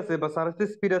স্পিড আছে বা সারফেস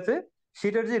স্পিড আছে,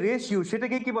 সেটার যে রেশিও,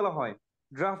 সেটাকে কি বলা হয়?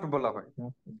 ড্রাফট বলা হয়।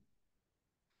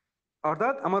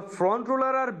 অর্থাৎ আমার ফ্রন্ট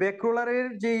রোলার আর ব্যাক রোলারের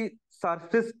যে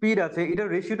সারফেস স্পিড আছে,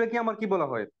 এটার রেশিওটা কি আমার কি বলা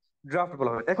হয়? ড্রাফট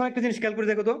বলা হয়। এখন একটা জিনিস খেয়াল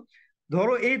করে দেখো তো,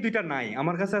 ধরো এই দুইটা নাই,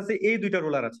 আমার কাছে আছে এই দুইটা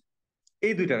রোলার আছে,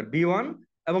 এই দুইটা বি1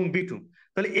 এবং বি2,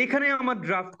 তাহলে এখানে আমার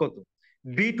ড্রাফট কত?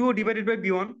 B2 divided by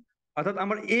B one. অর্থাৎ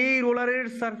আমার এই রোলারের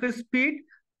সারফেস স্পিড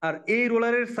আর এই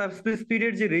রোলারের সারফেস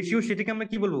স্পিডের যে রেশিও, সেটাকে আমরা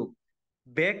কি বলবো?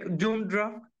 Back zone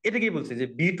draft. এটা কি বলছে যে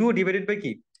বি2 ডিভাইডেড বাই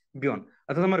কি? বি1।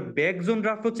 অর্থাৎ আমার ব্যাক জোন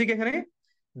ড্রাফট হচ্ছে কি এখানে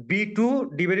বি2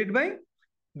 ডিভাইডেড বাই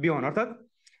বি1। অর্থাৎ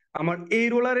আমার এই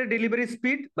রোলারের ডেলিভারি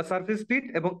স্পিড বা সারফেস স্পিড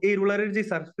এবং এই রোলারের যে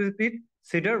সারফেস স্পিড,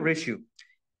 সেটার রেশিও।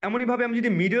 এমনই ভাবে আমি যদি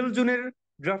মিডল জোনের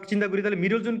ড্রাফট চিন্তা করি, তাহলে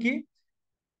মিডল জোন কি?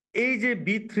 এই যে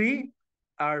বি3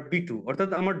 আর বি2, অর্থাৎ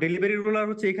আমার ডেলিভারি রোলার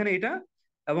হচ্ছে এখানে এটা,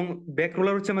 এবং ব্যাক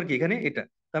রোলার হচ্ছে আমার কি এখানে এটা।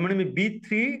 তার মানে আমি বি3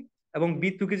 এবং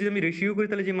বি2 কে যদি আমি রেশিও করি,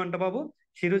 তাহলে যে মানটা পাবো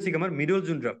সেটা হচ্ছে কি আমার মিডল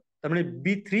জোন ড্রাফট। তার মানে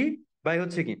বি3 বাই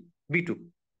হচ্ছে কি বি2।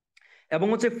 এবং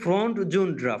হচ্ছে front zone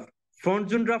draft, front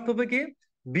zone draft হবে কি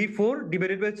বি4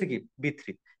 ডিভাইডেড বাই হচ্ছে কি বি3।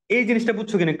 এই জিনিসটা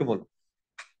বুঝছো কিনা একটু বলো।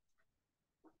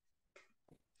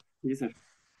 জি স্যার।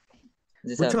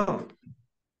 জি স্যার। বুঝছো?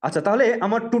 আচ্ছা, তাহলে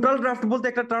আমার টোটাল ড্রাফট বলতে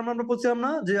একটা টার্ম আমরা বলছিলাম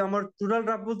না, যে আমার টোটাল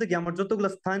ড্রাফট বলতে কি আমার যতগুলো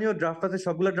স্থানীয় ড্রাফট আছে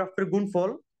সবগুলো ড্রাফটের গুণফল,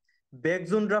 back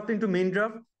zone draft into main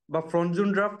draft বা ফ্রন্ট জোন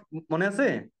ড্রাফট, মনে আছে?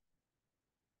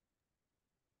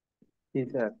 জি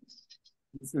স্যার।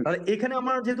 জি স্যার। তাহলে এখানে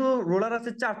আমার যেহেতু রোলার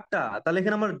আছে চারটা, তাহলে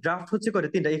এখানে আমার ড্রাফট হচ্ছে করে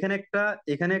তিনটা, এখানে একটা,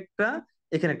 এখানে একটা,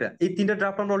 এখানে একটা। এই তিনটা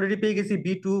ড্রাফট আমরা অলরেডি পেয়ে গেছি,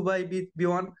 B2 by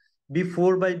B one,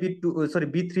 বি4 by B2, sorry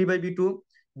বি3 by B2,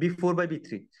 বি4 by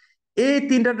বি3। এই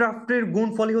তিনটা ড্রাফটের গুণ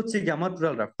ফলই হচ্ছে কি আমার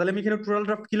টোটাল ড্রাফট। তাহলে আমি এখানে টোটাল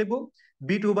ড্রাফট কি লিখবো?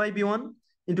 B2 by B one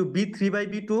 into বি3 by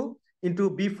B2 into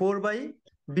বি4 by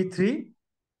বি3।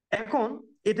 এখন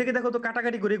এটাকে দেখো তো,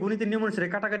 কাটাকাটি করে, গণিতের নিয়ম অনুসারে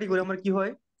কাটাকাটি করে আমার কি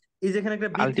হয়? এই যে এখানে একটা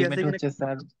বি3 আছে, আলটিমেট এখানে, হচ্ছে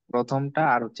স্যার প্রথমটা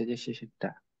আর হচ্ছে যে শেষেরটা।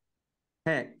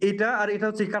 হ্যাঁ এটা আর এটা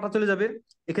হচ্ছে কাটা চলে যাবে।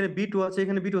 এখানে বি2 আছে,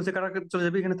 এখানে বি2 আছে, কাটা চলে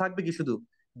যাবে। এখানে থাকবে কি শুধু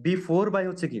বি4 বাই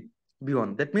হচ্ছে কি বি1।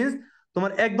 দ্যাট মিনস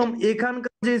তোমার একদম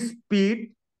এখানকার যে স্পিড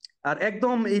আর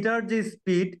একদম এটার যে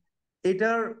স্পিড,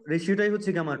 এটার রেশিওটাই হচ্ছে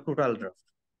কি আমার টোটাল ড্রাফট।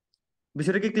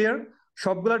 বিষয়টা কি ক্লিয়ার?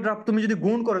 সবগুলা ড্রাফট তুমি যদি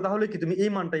গুণ করো, তাহলে কি তুমি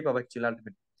এই মানটাই পাবে অ্যাকচুয়ালি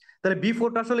আলটিমেট। তাহলে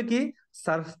বি4টা আসলে কি?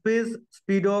 Surface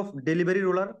speed of delivery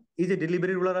roller. এই যে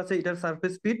ডেলিভারি রোলার আছে, এটার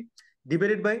surface speed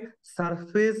divided by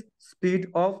surface speed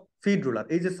of feed roller.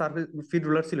 এই যে সারফেস ফিড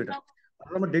রোলার ছিল এটা,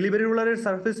 আর আমার ডেলিভারি রোলারের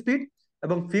সারফেস স্পিড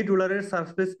এবং ফিড রোলারের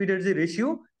সারফেস স্পিডের যে রেশিও,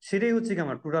 সেটাই হচ্ছে কি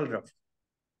আমার টোটাল ড্রাফট।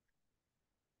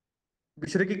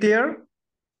 বিষয়টা কি ক্লিয়ার?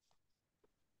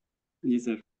 জি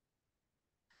স্যার।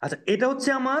 আচ্ছা, এটা হচ্ছে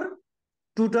আমার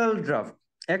টোটাল ড্রাফট।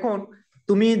 এখন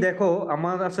তুমি দেখো,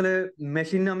 আমার আসলে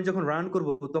মেশিনে আমি যখন রান করব,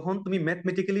 তখন তুমি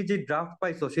ম্যাথমেটিক্যালি যে ড্রাফট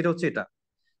পাইছো সেটা হচ্ছে এটা।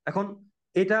 এখন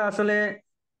এটা আসলে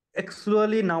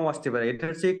অ্যাকচুয়ালি নাও আসতে পারে,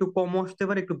 এটার চেয়ে একটু কমও আসতে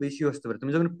পারে, একটু বেশিও আসতে পারে।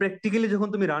 তুমি যখন প্র্যাকটিক্যালি যখন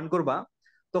তুমি রান করবা,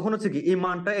 তখন হচ্ছে কি এই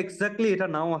মানটা এক্স্যাক্টলি এটা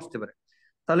নাও আসতে পারে।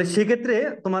 তাহলে সেক্ষেত্রে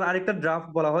তোমার আরেকটা ড্রাফট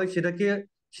বলা হয়, সেটাকে,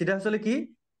 সেটা আসলে কি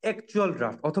অ্যাকচুয়াল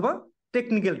ড্রাফট অথবা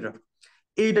টেকনিক্যাল ড্রাফট।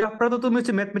 এই ড্রাফটটা তো তুমি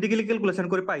হচ্ছে ম্যাথমেটিক্যালি ক্যালকুলেশন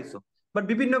করে পাইছো, বাট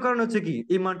বিভিন্ন কারণে হচ্ছে কি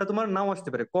এই মানটা তোমার নাও আসতে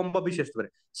পারে, কম বা বেশি আসতে পারে।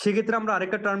 সেক্ষেত্রে আমরা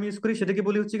আরেকটা টার্ম ইউজ করি, সেটাকে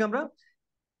বলি হচ্ছে কি আমরা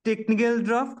টেকনিক্যাল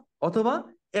ড্রাফট অথবা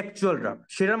অ্যাকচুয়াল ড্রাফট।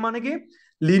 সেটার মানে কি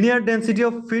linear density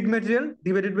of feed material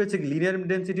divided by linear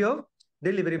density of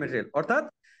delivery material. অর্থাৎ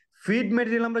ফিড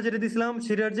ম্যাটেরিয়াল আমরা যেটা দিছিলাম,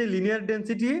 সেটার যে লিনিয়ার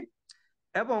ডেন্সিটি,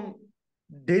 এবং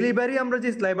ডেলিভারি আমরা যে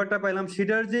স্লাইবারটা পাইলাম,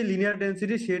 সেটার যে লিনিয়ার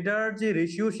ডেন্সিটি, সেটার যে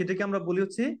রেশিও, সেটাকে আমরা বলি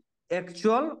হচ্ছে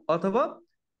অ্যাকচুয়াল অথবা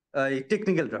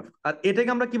টেকনিক্যাল ড্রাফট। আর এটাকে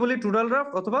আমরা কি বলি? টোটাল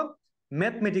ড্রাফট অথবা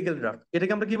ম্যাথমেটিক্যাল ড্রাফট।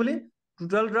 এটাকে আমরা কি বলি?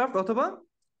 টোটাল ড্রাফট অথবা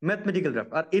ম্যাথমেটিক্যাল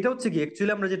ড্রাফট। আর এটা হচ্ছে কি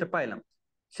অ্যাকচুয়ালি আমরা যেটা পাইলাম,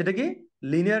 সেটা কি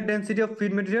linear density of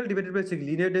feed material divided by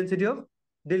linear density of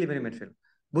delivery material.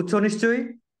 বুঝছো নিশ্চয়ই?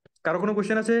 কারো কোনো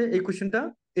কোশ্চেন আছে? এই কোশ্চেনটা,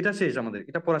 এটা শেষ, আমাদের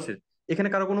এটা পড়া শেষ। এখানে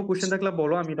কারো কোনো কোশ্চেন থাকলে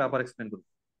বলো, আমি এটা আবার এক্সপ্লেন করবো।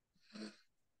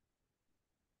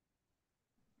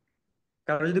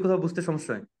 কারো যদি কোথাও বুঝতে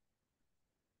সমস্যা হয়।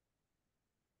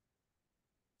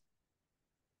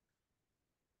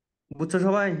 বুঝছো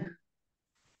সবাই?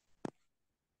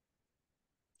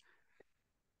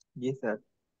 জি স্যার।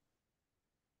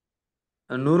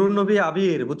 নুরুন নবী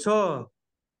আবির, বুঝছো?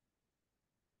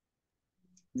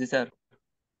 জি স্যার।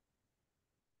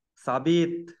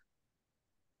 সাবিত,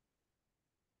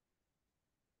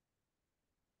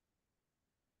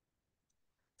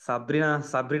 সাবরিনা,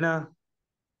 সাবরিনা,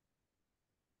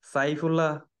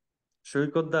 সাইফুল্লাহ,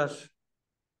 সৈকত দাস,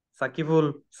 সাকিবুল,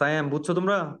 সায়াম, বুঝছো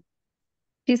তোমরা?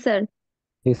 জি স্যার।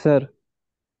 জি স্যার।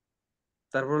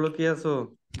 তারপর হলো কি আছো?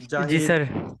 জি জাহিদ, স্যার।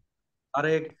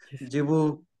 আরেক, জিবু,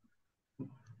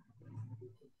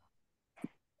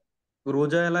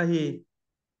 রোজা এলাহি,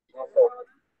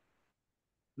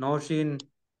 নওশিন,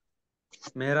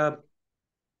 মেহরাব,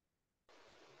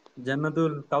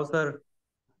 জান্নাতুল, কাউসার,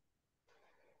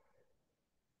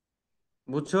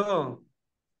 বুঝছো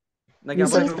নাকি জি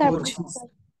আবার স্যার, জি একটু স্যার। বলবো? বুঝছি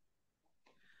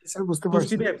স্যার, বুঝতে পারছি।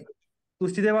 তুষ্টিদেব,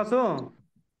 তুষ্টিদেব আছো?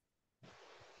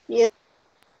 Yes.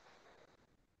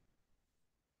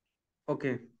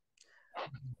 ওকে,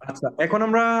 আচ্ছা, এখন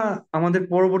আমরা আমাদের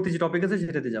পরবর্তী যে টপিক আছে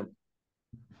সেটাতে যাব।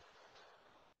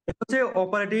 এটা হচ্ছে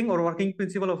operating or working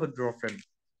principal of A draw frame.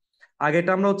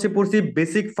 আগেটা আমরা হচ্ছে পড়ছি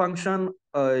বেসিক ফাংশন,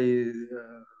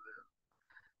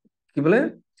 কি বলে,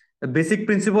 basic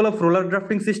principal of roller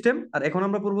drafting system. আর এখন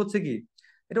আমরা পড়বো হচ্ছে কি,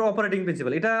 এটা অপারেটিং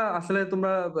প্রিন্সিপাল। এটা আসলে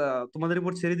তোমরা তোমাদের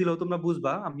উপর ছেড়ে দিলেও তোমরা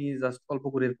বুঝবা, আমি জাস্ট অল্প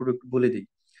করে এরপর একটু বলে দিই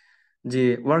যে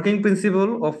working principal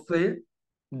of A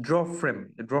draw frame.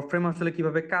 Draw frame আসলে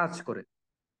কিভাবে কাজ করে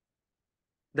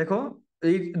দেখো।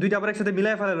 এই দুইটা আবার একসাথে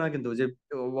মিলাই ফেলে না কিন্তু, যে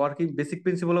working basic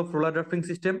principal of roller drafting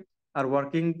system are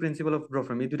working principal of draw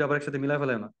frame, এই দুইটা আবার একসাথে মিলাই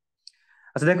ফেলে না।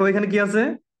 আচ্ছা দেখো এখানে কি আছে,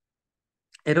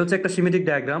 এটা হচ্ছে একটা সিমেট্রিক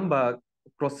ডায়াগ্রাম বা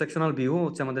ক্রস সেকশনাল ভিউ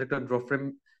হচ্ছে আমাদের একটা ড্র ফ্রেম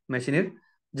মেশিনের,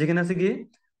 যেখানে আছে কি,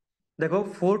 দেখো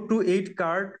 4 to 8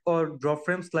 card or draw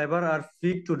frame sliver R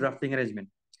fit two drafting arrangement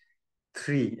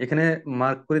 3, এখানে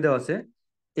মার্ক করে দেওয়া আছে।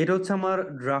 এটা হচ্ছে আমার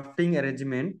ড্রাফটিং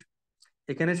অ্যারেঞ্জমেন্ট।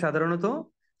 এখানে সাধারণত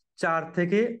 4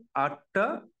 থেকে 8টা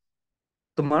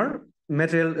তোমার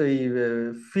ম্যাটেরিয়াল এই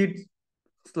ফিড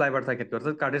স্লাইভার থাকে আর কি,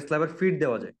 অর্থাৎ কার্ডের স্লাইভার ফিড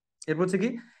দেওয়া যায়। এরপর হচ্ছে কি,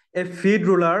 এ feed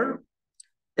roller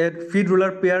a feed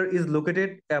roller pair is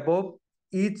located above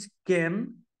each can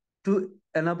to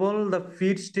enable the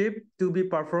feed step to be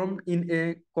performed in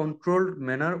a controlled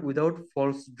manner without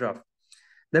false draft.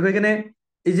 দেখো এখানে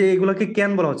এই যে এগুলাকে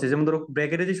ক্যান বলা হচ্ছে, যেমন ধরো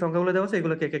ব্র্যাকেটে যে সংখ্যাগুলো দেওয়া আছে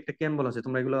এগুলোকে এক একটা ক্যান বলা হচ্ছে,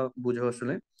 তোমরা এগুলো বুঝো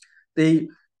আসলে। তো এই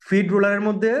ফিড রোলারের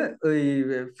মধ্যে ওই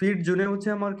ফিড জোনে হচ্ছে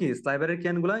আমার কি স্লাইভারের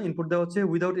ক্যান গুলা ইনপুট দেওয়া হচ্ছে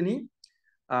উইদাউট এনি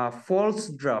ফলস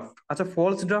ড্রাফট। আচ্ছা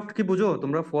ফলস ড্রাফট কি বুঝো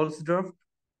তোমরা? ফলস ড্রাফট,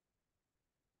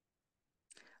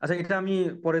 আচ্ছা এটা আমি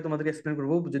পরে তোমাদেরকে এক্সপ্লেন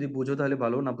করবো, যদি বুঝো তাহলে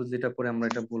ভালো, না বুঝলে এটা পরে আমরা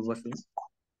এটা বলবো আসলে।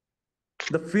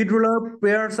 The feed roller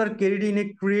pairs are carried in a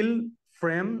krill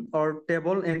frame or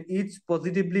table and each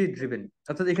positively driven.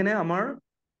 অর্থাৎ এখানে আমার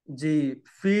যে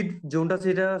ফিড জোনটা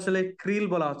সেটা আসলে ক্রিল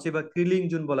বলা হচ্ছে বা ক্রিলিং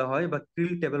জোন বলা হয় বা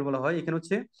ক্রিল টেবিল বলা হয়। এখানে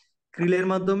হচ্ছে ক্রিলের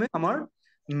মাধ্যমে আমার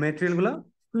ম্যাটেরিয়াল গুলা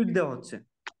ফিড দেওয়া হচ্ছে।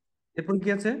 এরপর কি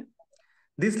আছে,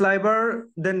 this lever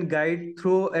then guide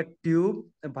through a tube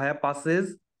via passes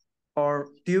or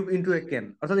tube into a can.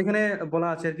 অর্থাৎ এখানে বলা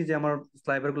আছে আর কি যে আমার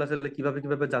স্লাইভার গুলো আসলে কিভাবে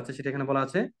কিভাবে যাচ্ছে সেটা এখানে বলা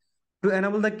আছে। Two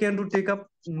enable the can to take up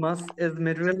mass as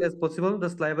material as possible, the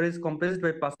sliver is compressed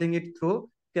by passing it through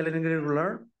calendar ruler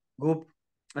group।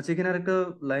 আচ্ছা এখানে আরেকটা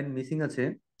লাইন মিসিং আছে,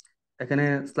 এখানে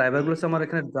স্লাইভার গুলো হচ্ছে আমার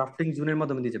এখানে ড্রাফটিং জোনের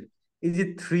মাধ্যমে দিয়ে যাবে। এই যে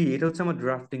 3, এটা হচ্ছে আমার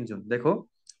ড্রাফটিং জোন। দেখো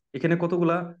এখানে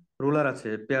কতগুলা রোলার আছে,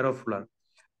 পেয়ার অফ রোলার।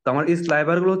 তো আমার এই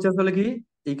স্লাইভার গুলো হচ্ছে আসলে কি,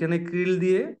 এখানে ক্রিল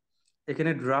দিয়ে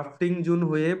এখানে ড্রাফটিং জোন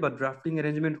হয়ে বা ড্রাফটিং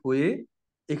অ্যারেঞ্জমেন্ট হয়ে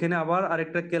এখানে আবার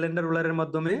আরেকটা ক্যালেন্ডার রোলারের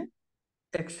মাধ্যমে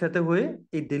একসাথে হয়ে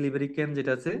এই ডেলিভারি ক্যান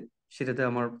যেটা আছে সেটাতে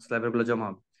আমার স্লাইভার গুলো জমা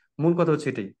হবে। মূল কথা হচ্ছে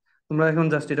এটাই, তোমরা এখন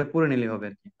জাস্ট এটা পড়ে নিলে হবে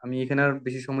আর কি। আমি এখানে আর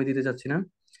বেশি সময় দিতে চাচ্ছি না,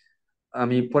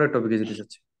 আমি পরের টপিকে যেতে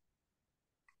চাচ্ছি।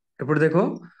 এরপরে দেখো,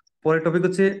 পরের টপিক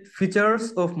হচ্ছে features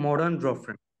of modern draw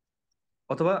frame,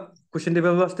 অথবা কোশ্চেন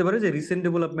এভাবে আসতে পারে যে recent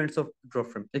developments of draw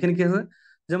frame. এখানে কি আছে,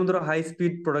 যেমন ধরো হাই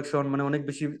স্পিড প্রোডাকশন, মানে অনেক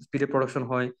বেশি স্পিডে প্রোডাকশন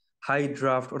হয়। হাই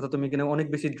ড্রাফট, অর্থাৎ তুমি এখানে অনেক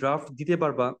বেশি ড্রাফট দিতে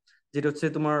পারবা, যেটা হচ্ছে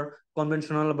তোমার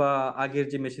কনভেনশনাল বা আগের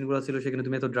যে মেশিন গুলো ছিল সেখানে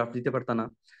তুমি এত ড্রাফট দিতে পারতা না।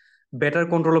 Better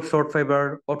control of short fibre,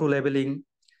 auto leveling.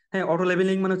 হ্যাঁ, অটো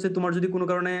লেভেলিং মানে হচ্ছে তোমার যদি কোনো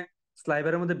কারণে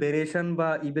স্লাইভারের মধ্যে ভেরিয়েশন বা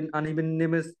ইভেন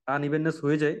আনইভেননেস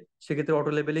হয়ে যায়, সেক্ষেত্রে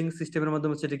অটো লেভেলিং সিস্টেমের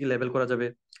মাধ্যমে সেটাকে লেভেল করা যাবে।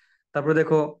 তারপরে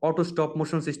দেখো অটো স্টপ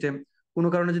মোশন সিস্টেম, কোনো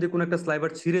কারণে যদি কোনো একটা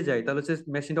স্লাইভার ছিঁড়ে যায় তাহলে হচ্ছে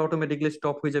মেশিনটা অটোমেটিকলি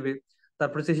স্টপ হয়ে যাবে।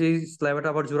 তারপরে হচ্ছে সেই স্লাইভারটা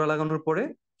আবার জোড়া লাগানোর পরে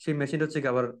সেই মেশিনটা হচ্ছে কি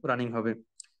আবার রানিং হবে।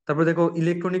 তারপরে দেখো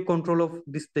electronic control of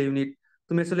display unit,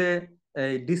 তুমি আসলে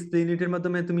এই ডিসপ্লে ইউনিটের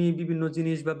মাধ্যমে তুমি বিভিন্ন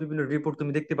জিনিস বা বিভিন্ন রিপোর্ট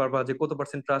তুমি দেখতে পারবা যে কত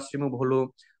পার্সেন্ট ট্রাস্ট রিমুভ হলো,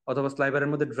 অথবা স্লাইভারের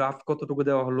মধ্যে ড্রাফট কতটুকু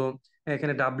দেওয়া হলো,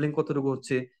 এখানে ডাবলিং কতটুকু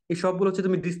হচ্ছে, এই সবগুলো হচ্ছে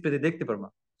তুমি ডিসপ্লেতে দেখতে পারবা।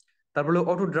 তারপরে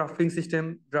অটো ড্রাফটিং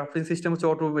সিস্টেম হচ্ছে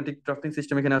অটোমেটিক ড্রাফটিং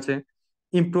সিস্টেম এখানে আছে।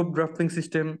 Improve drafting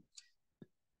system,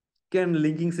 can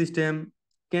linking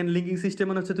system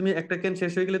মানে হচ্ছে তুমি একটা ক্যান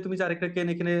শেষ হয়ে গেলে তুমি যে আরেকটা ক্যান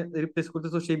এখানে রিপ্লেস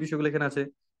করতেছো সেই বিষয়গুলো এখানে আছে।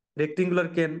 রেক্টেঙ্গুলার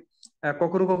ক্যান,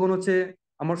 কখনো কখনো হচ্ছে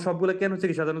আমার সবগুলো ক্যান হচ্ছে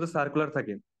কি সাধারণত সার্কুলার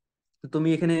থাকে, তো তুমি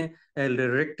এখানে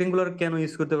রেক্টেঙ্গুলার ক্যানও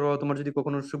ইউজ করতে পারো তোমার যদি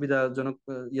কখনো সুবিধাজনক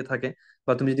ইয়ে থাকে,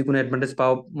 বা তুমি যদি কোনো অ্যাডভান্টেজ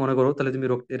পাও মনে করো, তাহলে তুমি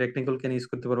রেক্টেঙ্গল ক্যান ইউজ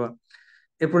করতে পারবা।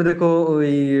 এরপরে দেখো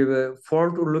ওই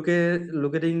ফল্ট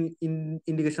লোকেটিং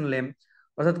ইন্ডিকেশন ল্যাম্প,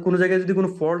 অর্থাৎ কোনো জায়গায় যদি কোনো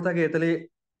ফল্ট থাকে তাহলে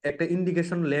একটা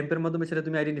ইন্ডিকেশন ল্যাম্পের মাধ্যমে সেটা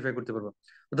তুমি আইডেন্টিফাই করতে পারবা।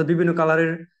 অর্থাৎ বিভিন্ন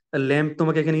কালারের ল্যাম্প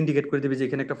তোমাকে এখানে ইন্ডিকেট করে দেবে যে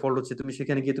এখানে একটা ফল্ট হচ্ছে, তুমি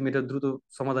সেখানে গিয়ে তুমি এটা দ্রুত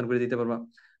সমাধান করে দিতে পারবা।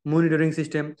 মনিটরিং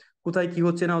সিস্টেম, কোথায় কি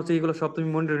হচ্ছে না হচ্ছে এগুলো সব তুমি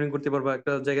মনিটরিং করতে পারবা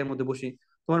একটা জায়গার মধ্যে বসে,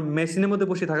 তোমার মেশিনের মধ্যে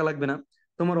বসে থাকা লাগবে না।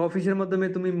 তোমার অফিসের মাধ্যমে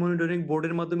তুমি মনিটরিং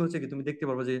বোর্ডের মাধ্যমে হচ্ছে কি তুমি দেখতে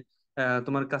পারবা যে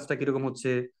তোমার কাজটা কিরকম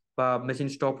হচ্ছে, বা মেশিন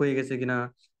স্টপ হয়ে গেছে কিনা,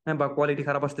 হ্যাঁ, বা কোয়ালিটি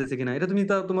খারাপ আসতেছে কিনা, এটা তুমি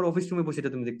তোমার অফিস রুমে বসে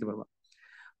এটা তুমি দেখতে পারবা।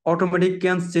 অটোমেটিক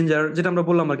ক্যান চেঞ্জার, যেটা আমরা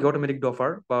বললাম আর কি, অটোমেটিক ডফার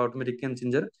বা অটোমেটিক ক্যান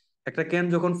চেঞ্জার, একটা ক্যান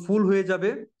যখন ফুল হয়ে যাবে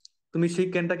তুমি সেই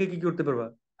ক্যানটাকে কি করতে পারবা,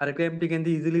 আর একটা এমটি ক্যান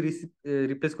দিয়ে ইজিলি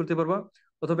রিপ্লেস করতে পারবা।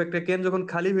 অথবা একটা ক্যান যখন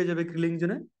খালি হয়ে যাবে ক্রিলিং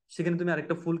জোনে, সেখানে তুমি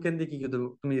আরেকটা ফুল ক্যান দিয়ে কি করতে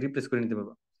তুমি রিপ্লেস করে নিতে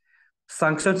পারবা।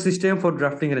 সাংশন system for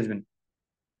drafting arrangement,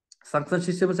 suction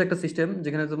system হচ্ছে একটা সিস্টেম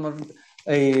যেখানে তোমার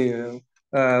এই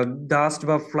ডাস্ট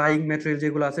বা ফ্লাইং ম্যাটেরিয়াল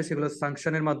যেগুলো আছে সেগুলো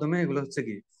সাংশনের মাধ্যমে এগুলো হচ্ছে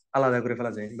কি আলাদা করে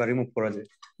ফেলা যায় বা রিমুভ করা যায়,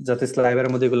 যাতে স্লাইবের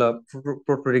মধ্যে এগুলো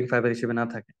প্রোট্রুডিং ফাইবার হিসেবে না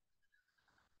থাকে।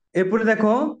 এরপরে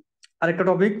দেখো আরেকটা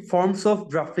topic, forms of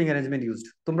drafting arrangement used.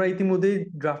 তোমরা ইতিমধ্যেই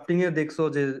ড্রাফটিং এ দেখছো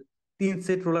যে 3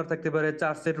 সেট রোলার থাকতে পারে,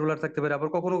 4 সেট রোলার থাকতে পারে, আবার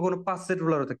কখনো কখনো 5 সেট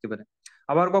রোলারও থাকতে পারে,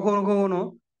 আবার কখনো কখনো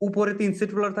উপরে 3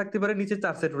 সেট রোলার থাকতে পারে, নিচে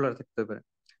 4 সেট রোলার থাকতে পারে।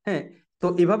 হ্যাঁ, তো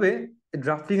এভাবে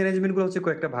ড্রাফটিং অ্যারেঞ্জমেন্ট গুলো হচ্ছে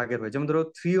কয়েকটা ভাগের হয়। যেমন ধরো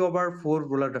 3/4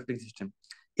 রোলার ড্রাফটিং সিস্টেম,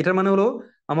 এটার মানে হলো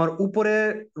আমার উপরে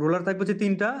রোলার থাকবে হচ্ছে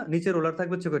 3টা, নিচে রোলার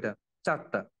থাকবে হচ্ছে কয়টা,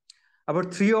 4টা। আবার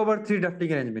 3/3 ড্রাফটিং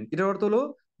অ্যারেঞ্জমেন্ট, এটার অর্থ হলো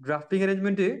ড্রাফটিং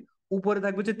অ্যারেঞ্জমেন্টে উপরে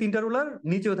থাকবে হচ্ছে 3টা রোলার,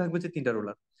 নিচেও থাকবে হচ্ছে 3টা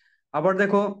রোলার। আবার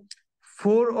দেখো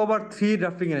 4/3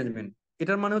 ড্রাফটিং অ্যারেঞ্জমেন্ট,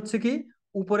 এটার মানে হচ্ছে কি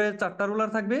উপরে 4টা রোলার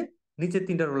থাকবে, নিচে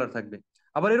 3টা রোলার থাকবে।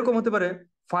 আবার এরকম হতে পারে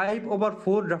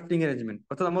 5/4 ড্রাফটিং অ্যারেঞ্জমেন্ট,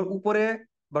 অর্থাৎ আমার উপরে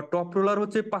বা টপ রোলার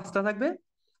হচ্ছে 5টা থাকবে,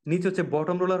 নিচে হচ্ছে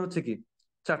বটম রোলার হচ্ছে কি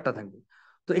 4টা থাকবে।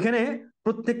 তো এখানে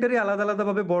প্রত্যেকটারই আলাদা আলাদা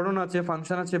ভাবে বর্ণনা আছে,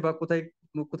 ফাংশন আছে, বা কোথায়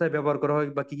কোথায় ব্যবহার করা হয়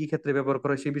বা কি কি ক্ষেত্রে ব্যবহার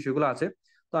করা হয় সেই বিষয়গুলো আছে।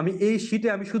 তো আমি এই শীটে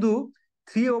আমি শুধু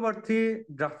 3/3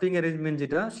 ড্রাফটিং অ্যারেঞ্জমেন্ট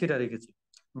যেটা সেটা রেখেছি,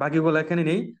 বাকিগুলো এখানে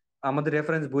নেই। আমাদের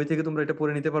রেফারেন্স বই থেকে তোমরা এটা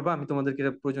পড়ে নিতে পারবা, আমি তোমাদেরকে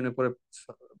এটা প্রয়োজনে পরে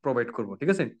প্রোভাইড করবো, ঠিক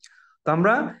আছে? তো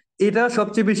আমরা এটা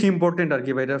সবচেয়ে বেশি ইম্পর্টেন্ট আর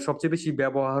কি, বা এটা সবচেয়ে বেশি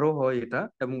ব্যবহারও হয় এটা,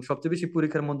 এবং সবচেয়ে বেশি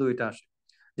পরীক্ষার মধ্যে এটা আসে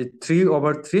যে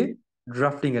 3/3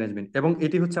 ড্রাফটিং অ্যারেঞ্জমেন্ট, এবং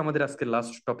এটি হচ্ছে আমাদের আজকের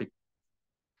লাস্ট টপিক।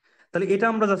 তাহলে এটা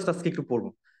আমরা জাস্ট আজকে একটু পড়বো।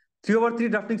 3/3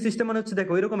 ড্রাফটিং সিস্টেম মানে হচ্ছে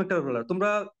দেখো এরকম একটা রোলার, তোমরা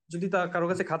যদি কারো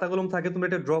কাছে খাতা কলম থাকে তোমরা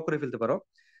এটা ড্র করে ফেলতে পারো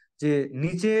যে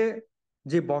নিচে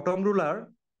যে বটম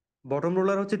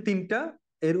রোলার হচ্ছে 3টা,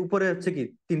 এর উপরে হচ্ছে কি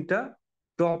 3টা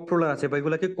টপ রোলার আছে, বা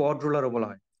এগুলাকে কর্ড রোলারও বলা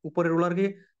হয়। উপরের রোলারকে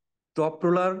টপ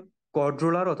রোলার, কর্ড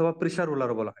রোলার অথবা প্রেসার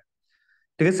রোলারও বলা হয়,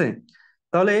 ঠিক আছে?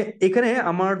 তাহলে এখানে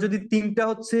আমার যদি 3টা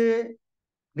হচ্ছে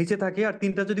নিচে থাকে আর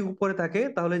 3টা যদি উপরে থাকে,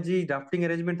 তাহলে যে ড্রাফটিং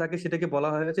অ্যারেঞ্জমেন্ট থাকে সেটাকে বলা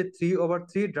হয় হচ্ছে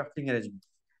 3/3 ড্রাফটিং অ্যারেঞ্জমেন্ট।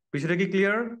 বিষয়টা কি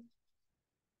ক্লিয়ার?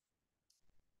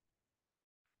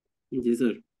 জি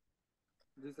স্যার।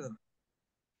 জি স্যার।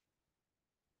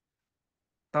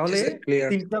 তাহলে স্যার ক্লিয়ার।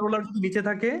 3টা রোলার যদি নিচে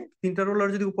থাকে, 3টা রোলার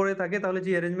যদি উপরে থাকে, তাহলে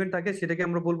যে অ্যারেঞ্জমেন্ট থাকে সেটাকে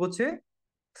আমরা বলবো হচ্ছে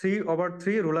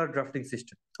 3/3 রোলার ড্রাফটিং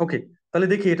সিস্টেম। ওকে, তাহলে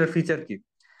দেখি এটার ফিচার কি।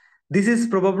 This is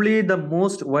probably the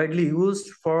most widely used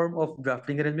form of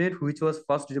drafting arrangement which was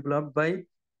first developed by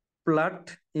Platt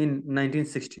in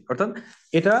 1960। অর্থাৎ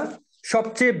এটা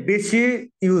সবচেয়ে বেশি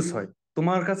ইউজ হয়।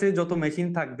 তোমার কাছে যত মেশিন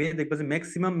থাকবে দেখবে যে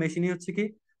ম্যাক্সিমাম মেশিনই হচ্ছে কি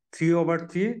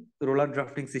 3/3 রোলার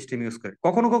ড্রাফটিং সিস্টেম ইউজ করে।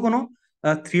 কখনো কখনো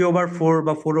 3/4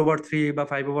 বা 4/3 বা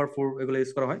 5/4 এগুলো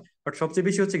ইউজ করা হয়, বাট সবচেয়ে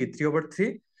বেশি হচ্ছে কি 3/3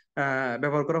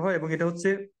 ব্যবহার করা হয়। এবং এটা হচ্ছে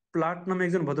প্লাট নামে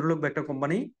একজন ভদ্রলোক বা একটা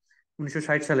কোম্পানি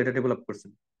 1960 সালে এটা ডেভেলপ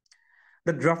করছেন।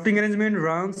 The drafting arrangement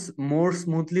runs more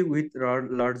smoothly with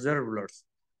larger rulers।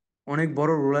 অনেক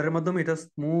বড় রোলারের মাধ্যমে এটা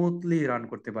স্মুথলি রান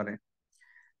করতে পারে।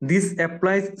 This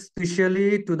applies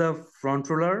specially to the front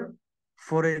roller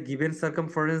for a given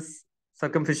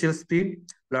circumferential speed.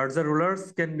 Larger rulers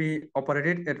can be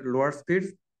operated at lower speeds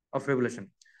of revolution।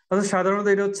 অর্থাৎ সাধারণত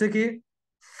এটা হচ্ছে কি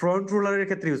ফ্রন্ট রোলারের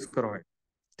ক্ষেত্রে ইউজ করা হয়,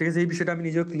 ঠিক আছে? এই বিষয়টা আমি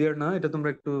নিজেও ক্লিয়ার না, এটা তোমরা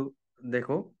একটু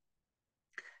দেখো।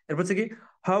 এরপর হচ্ছে কি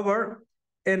however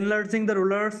enlarging the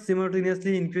rulers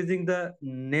simultaneously increasing the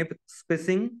nape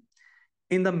spacing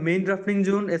in the main drafting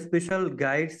zone, a special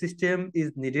guide system is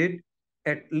needed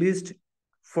at least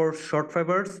for short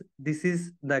fibers. This is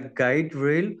the guide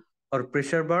rail or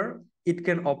pressure bar, it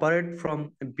can operate from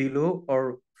below or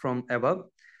from above.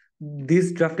 This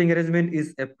drafting arrangement is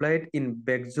applied in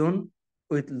back zone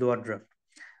with lower draft.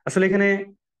 আসলে এখানে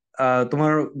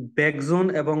তোমার back zone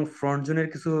এবং front জোনের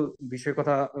কিছু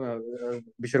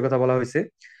বিষয়ের কথা বলা হয়েছে।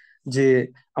 যে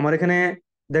আমার এখানে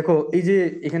দেখো, এই যে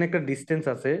এখানে একটা ডিস্টেন্স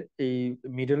আছে এই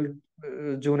মিডল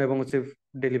জোন এবং হচ্ছে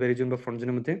ডেলিভারি জোন বা ফ্রন্ট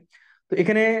জোনের মধ্যে। তো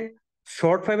এখানে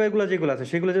শর্ট ফাইবার গুলা যেগুলো আছে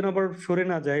সেগুলো যেন আবার সরে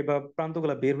না যায় বা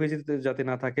প্রান্তগুলা বের হয়ে যেতে যাতে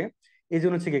না থাকে, এই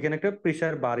জন্য হচ্ছে কি এখানে একটা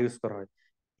প্রেসার বার ইউজ করা হয়।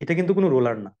 এটা কিন্তু কোনো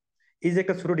রোলার না। এই যে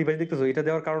একটা ছোট ডিভাইস দেখতেছো, এটা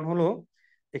দেওয়ার কারণ হলো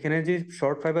এখানে যে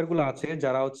শর্ট ফাইবার গুলো আছে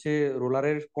যারা হচ্ছে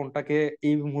রোলারের কোনটাকে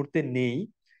এই মুহূর্তে নেই,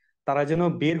 তারা যেন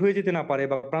বের হয়ে যেতে না পারে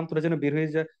বা প্রান্তটা যেন বের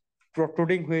হয়ে যায়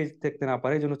প্রটোডিং হয়ে থাকতে না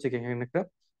পারে, এই জন্য হচ্ছে কি এখানে একটা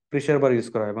প্রেসার বার ইউজ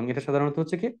করা হয় এবং এটা সাধারণত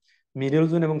হচ্ছে কি মিডল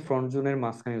জোন এবং ফ্রন্ট জোনের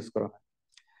মাঝখানে ইউজ করা হয়।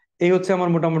 এই হচ্ছে আমার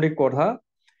মোটামুটি কথা।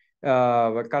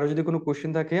 কারো যদি কোনো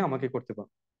কোশ্চেন থাকে আমাকে করতে পারো,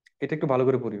 এটা একটু ভালো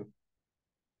করে পড়িও।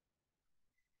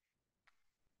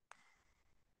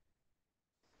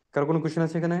 কারো কোনো কোশ্চেন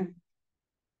আছে এখানে?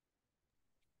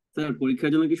 স্যার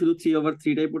পরীক্ষার জন্য কি শুধু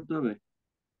 3/3টাই পড়তে হবে?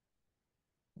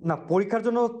 না, পরীক্ষার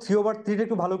জন্য 3/3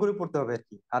 একটু ভালো করে পড়তে হবে আর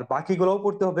কি, আর বাকিগুলোও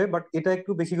পড়তে হবে, বাট এটা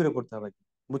একটু বেশি করে পড়তে হবে আর কি।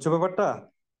 বুঝছো ব্যাপারটা?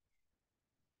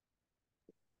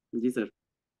 জি স্যার।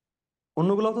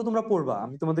 অন্যগুলোও তো তোমরা পড়বা,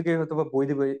 আমি তোমাদেরকে হয়তো বা বই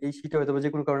দেবো, এই শীটে হয়তো বা যে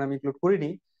কোনো কারণে আমি ইনক্লুড করিনি,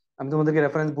 আমি তোমাদেরকে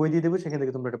রেফারেন্স বই দিয়ে দেবো, সেখান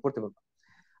থেকে তোমরা এটা পড়তে পারবে।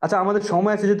 আচ্ছা, আমাদের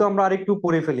সময় আছে যেহেতু আমরা আরেকটু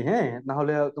পড়ে ফেলি, হ্যাঁ, না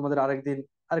হলে তোমাদের আরেকদিন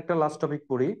আরেকটা লাস্ট টপিক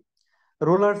পড়ি,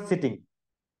 রোলার সেটিং।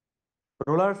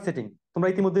 রোলার সেটিং, তোমরা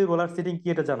ইতিমধ্যে রোলার সেটিং কি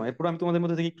এটা জানো, এরপর আমি তোমাদের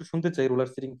মধ্যে থেকে একটু শুনতে চাই রোলার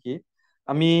সেটিং কি।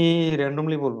 আমি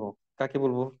র্যান্ডমলি বলবো, কাকে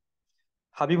বলবো?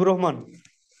 হাবিবুর রহমান,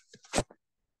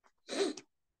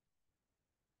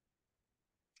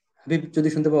 হাবিব যদি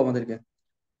শুনতে পাও আমাদেরকে।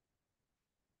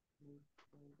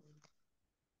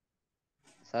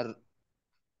 স্যার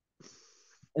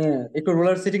হ্যাঁ, একটু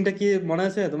রোলার সেটিংটা কি মনে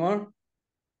আছে তোমার?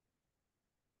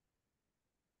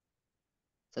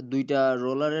 স্যার দুইটা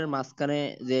রোলারের মাঝখানে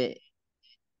যে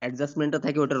অ্যাডজাস্টমেন্টটা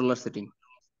থাকে ওটা রোলার সেটিং।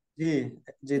 জি,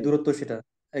 যে দূরত্ব সেটা,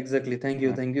 এক্স্যাক্টলি, থ্যাংক ইউ,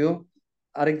 হ্যাঁ থ্যাংক ইউ।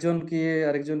 আরেকজন কি?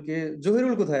 আরেকজন কি?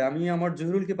 জহিরুল কোথায়? আমি আমার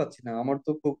জহিরুলকে পাচ্ছি না, আমার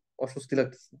তো খুব অস্বস্তি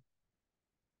লাগতেছে।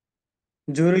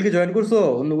 জহিরুল কি জয়েন করছো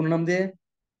অন্য কোনো নাম দিয়ে?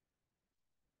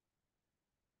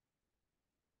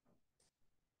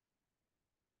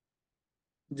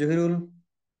 জহিরুল,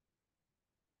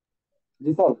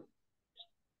 জি স্যার।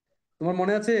 তোমার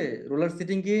মনে আছে রোলার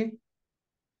সেটিং কি?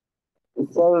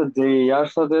 স্যার যে ইয়ার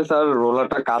সাথে স্যার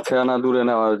রোলারটা কাছে আনা দূরে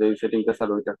নেওয়ার যে সেটিংটা স্যার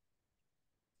ওইটা।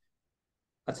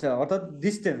 আচ্ছা, অর্থাৎ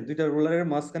ডিস্টেন্স, দুইটা রোলারের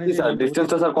মাঝখানে জি যে স্যার, মধ্যবর্তী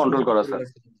ডিস্টেন্সটা স্যার কন্ট্রোল করা স্যার।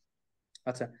 Roller setting.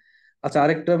 আচ্ছা, আচ্ছা,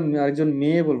 আরেকজন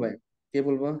মেয়ে বলবা, কে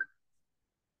বলবা?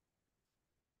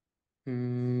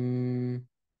 হুম,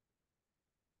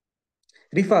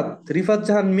 রিফাত, রিফাত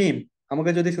জাহান মিম,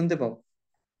 আমাকে যদি শুনতে পাও।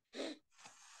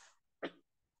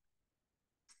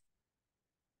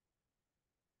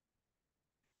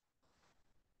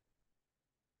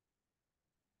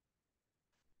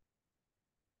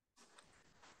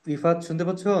 রিফাত শুনতে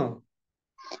পাচ্ছ?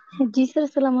 জি স্যার,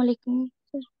 আসসালামু আলাইকুম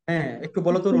স্যার। হ্যাঁ, একটু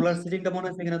বলো তো রোলার সেটিংটা মনে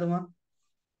আছে কিনা তোমার?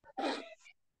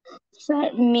 স্যার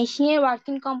মেশিনের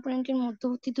ওয়ার্কিং কম্পোনেন্টের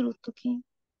মধ্যবর্তী দূরত্ব কি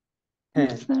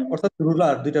হ্যাঁ, স্যার? অর্থাৎ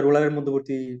দুইটা রোলারের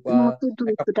মধ্যবর্তী বা মতো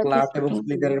একটা দূরত্বটাকে ফ্ল্যাট এবং সেটিং করুন।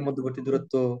 স্প্লিটারের মধ্যবর্তী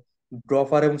দূরত্ব,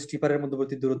 ড্রপার এবং স্টিপারের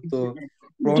মধ্যবর্তী দূরত্ব,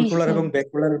 ফ্রন্ট জি রোলার স্যার, এবং ব্যাক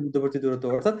রোলারের মধ্যবর্তী দূরত্ব,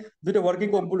 অর্থাৎ দুইটা ওয়ার্কিং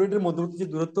কম্পোনেন্টের মধ্যবর্তী যে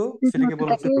দূরত্ব সেটাকে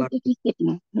বলা হচ্ছে দূরত্বটাকে রোলার। এটি setting,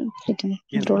 setting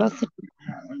yes, roller setting.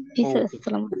 জি স্যার, ওকে।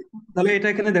 আসসালামু আলাইকুম। তাহলে এটা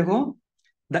এখানে দেখো,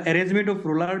 the arrangement of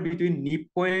roller between Nip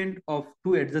point of two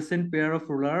adjacent pair of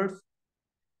rollers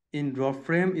in draw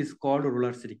frame is called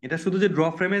roller setting. এটা শুধু যে ড্র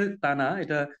ফ্রেমে তা না,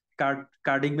 এটা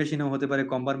কার্ডিং মেশিনেও হতে পারে,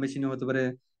 কম্বার মেশিনেও হতে পারে,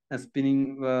 স্পিনিং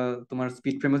তোমার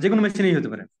স্পিড ফ্রেম, যে কোনো মেশিনেই হতে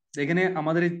পারে। এখানে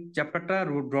আমাদের এই চ্যাপ্টারটা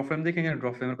ড্র ফ্রেম দেখে এখানে ড্র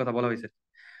ফ্রেমের কথা বলা হয়েছে।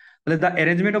 তাহলে the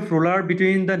arrangement of roller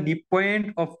between the Nip point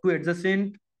of two adjacent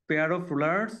pair of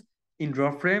rollers in draw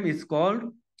frame is called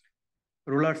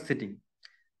roller setting.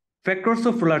 Factors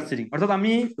of roller setting, অর্থাৎ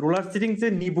আমি রোলার সেটিং যে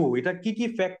নিব এটা কি কি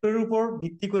ফ্যাক্টরের উপর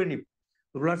ভিত্তি করে নিব,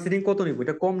 রোলার সেটিং কত নিব,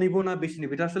 এটা কম নিব না বেশি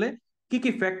নিব, এটা আসলে কি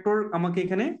কি ফ্যাক্টর আমাকে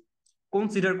এখানে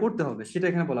কনসিডার করতে হবে সেটা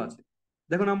এখানে বলা আছে।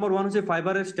 দেখো, নাম্বার ওয়ান হচ্ছে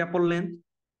ফাইবারের staple length.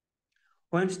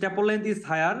 When staple length is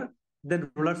higher than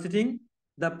roller setting,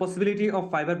 the possibility of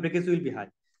fiber breakage will be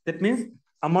high. That means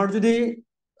আমার যদি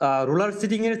রোলার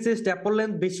সিটিং এর চেয়ে স্ট্যাপল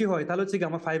লেন্থ বেশি হয়, তাহলে হচ্ছে কি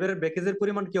আমার ফাইবারের ব্রেকেজের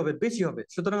পরিমাণ কি হবে, বেশি হবে।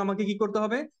 সুতরাং আমাকে কি করতে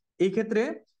হবে, এই ক্ষেত্রে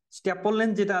স্ট্যাপল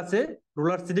লেন্থ যেটা আছে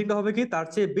রোলার সিটিংটা হবে কি তার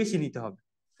চেয়ে বেশি নিতে হবে।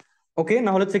 ওকে, না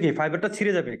হলে হচ্ছে কি ফাইবারটা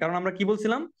ছিঁড়ে যাবে। কারণ আমরা কি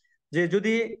বলছিলাম যে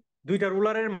যদি দুইটা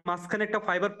রোলারের মাঝখানে একটা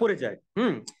ফাইবার পড়ে যায়,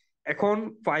 এখন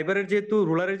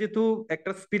রোলারের যেহেতু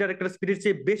একটা স্পিড আর একটা স্পিডের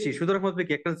চেয়ে বেশি, সুতরাং হবে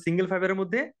কি একটা সিঙ্গেল ফাইবারের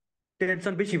মধ্যে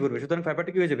টেনশন বেশি পড়বে, সুতরাং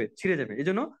ফাইবারটা কি হয়ে যাবে, ছিঁড়ে যাবে। এই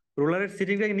জন্য রোলারের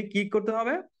সিটিংটাকে কি করতে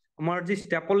হবে, আমার যে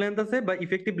স্ট্যাপল লেন্থ আছে বা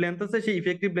ইফেক্টিভ লেন্থ আছে সেই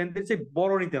ইফেক্টিভ লেন্থের চেয়ে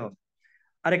বড় নিতে হবে।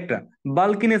 আরেকটা,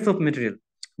 বাল্কিনেস of material,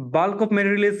 bulk of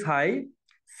material is high,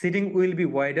 sitting will be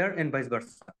wider and vice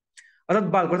versa. অর্থাৎ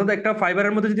বাল্ক, অর্থাৎ একটা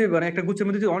ফাইবারের মধ্যে যদি মানে একটা গুচ্ছের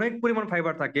মধ্যে যদি অনেক পরিমাণ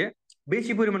ফাইবার থাকে,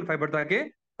 বেশি পরিমাণ ফাইবার থাকে,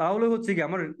 তাহলে হচ্ছে কি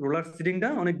আমার রোলার সিটিংটা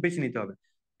অনেক বেশি নিতে হবে।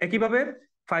 একইভাবে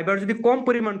ফাইবার যদি কম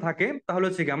পরিমাণ থাকে তাহলে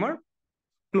হচ্ছে কি আমার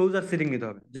ক্লোজার সিটিং নিতে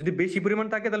হবে। যদি বেশি পরিমাণ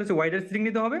থাকে তাহলে হচ্ছে ওয়াইডার সিটিং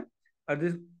নিতে হবে, আর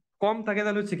যদি কম থাকে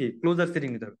তাহলে হচ্ছে কি ক্লোজার সিটিং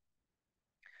নিতে হবে।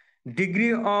 Degree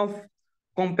of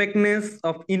compactness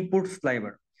of input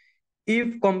স্লাইবার, if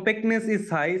compactness is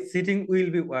high sitting will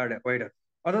be wider.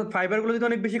 অর্থাৎ ফাইবার গুলো যদি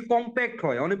অনেক বেশি কম্প্যাক্ট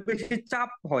হয়, অনেক বেশি চাপ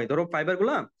হয়, ধরো ফাইবার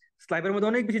গুলা স্লাইবের মধ্যে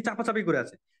অনেক বেশি চাপাচাপি করে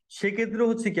আছে, সেক্ষেত্রে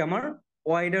হচ্ছে কি আমার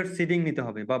ওয়াইডার সিটিং নিতে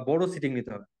হবে বা বড় সিটিং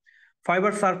নিতে হবে।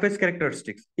 Fibre surface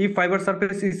characteristics, if fibre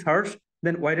surface is Harsh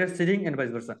then wider sitting and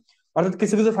vice versa. অর্থাৎ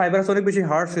কিছু কিছু ফাইবার অনেক বেশি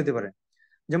হার্শ হতে পারে,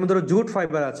 যেমন ধরো জুট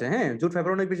ফাইবার আছে, হ্যাঁ জুট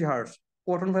ফাইবার অনেক বেশি হার্শ,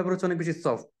 কটন ফাইবার হচ্ছে অনেক বেশি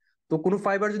সফট। তো কোনো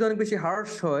ফাইবার যদি অনেক বেশি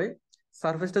হার্শ হয়,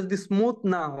 সারফেসটা যদি স্মুথ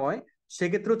না হয়,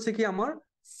 সেক্ষেত্রে হচ্ছে কি আমার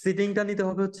সিটিংটা নিতে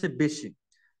হবে হচ্ছে বেশি।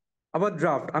 আবার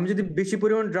ড্রাফট, আমি যদি বেশি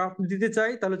পরিমাণ ড্রাফট দিতে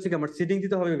চাই তাহলে হচ্ছে কি আমার সিটিং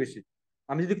দিতে হবে বেশি।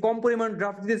 আমি যদি কম পরিমাণ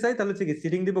ড্রাফট দিতে চাই তাহলে হচ্ছে কি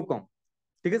সিটিং দিব কম।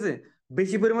 ঠিক আছে,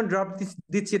 বেশি পরিমাণ ড্রাফট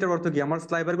দিচ্ছি এটার অর্থ কি আমার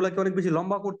স্লাইবার গুলাকে অনেক বেশি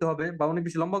লম্বা করতে হবে বা অনেক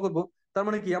বেশি লম্বা করবো, তার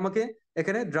মানে কি আমাকে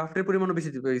এখানে ড্রাফটের পরিমাণও বেশি,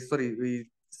 সরি ওই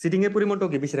সিটিং এর পরিমাণটাও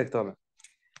কি বেশি রাখতে হবে।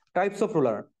 টাইপস অফ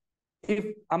রোলার, ইফ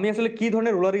আমি আসলে কি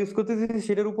ধরনের রোলার ইউজ করতেছি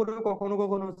সেটার উপরে কখনো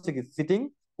কখনো হচ্ছে কি সিটিং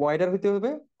ওয়াইডার হতে হবে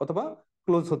অথবা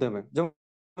ক্লোজ হতে হবে। যেমন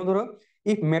ধরো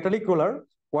if metallic roller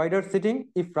wider sitting,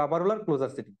 if rubber roller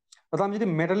closure sitting. অর্থাৎ আমি যদি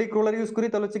মেটালিক রোলার ইউজ করি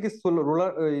তাহলে হচ্ছে কি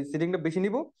রোলার সিটিংটা বেশি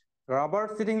নিব, রাবার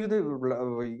সিটিং যদি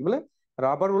বলে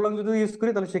রাবার রোলার যদি ইউজ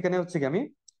করি তাহলে সেখানে হচ্ছে কি আমি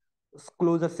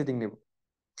ক্লোজার সিটিং নেব।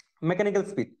 Mechanical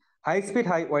speed, high speed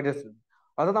high wider speed.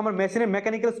 অর্থাৎ আমার মেশিনের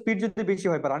মেকানিক্যাল স্পিড যদি বেশি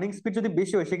হয় বা রানিং স্পিড যদি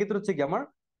বেশি হয়, সেক্ষেত্রে হচ্ছে কি আমার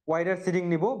ওয়াইডার সিটিং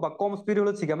নিব, বা কম স্পিড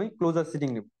হলে হচ্ছে কি আমি ক্লোজার সিটিং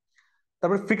নিব।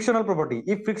 তারপর frictional property,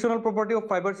 if frictional property of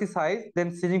fibre is high then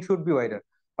sitting should be wider.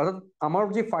 অর্থাৎ আমার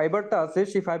যে ফাইবারটা আছে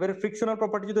সেই ফাইবারের ফ্রিকশনাল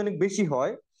প্রপার্টি যদি অনেক বেশি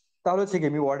হয় তাহলে হচ্ছে কি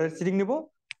আমি ওয়াইডার সিটিং নিব,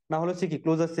 না হলে হচ্ছে কি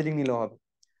ক্লোজার সিটিং নিলেও হবে।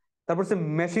 তারপর হচ্ছে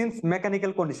machines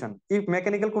mechanical condition, if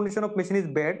mechanical condition of machine is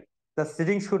bad the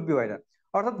sitting should be wider.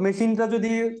 অর্থাৎ মেশিনটা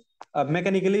যদি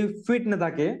মেকানিক্যালি ফিট না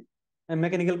থাকে,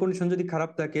 মেকানিক্যাল কন্ডিশন যদি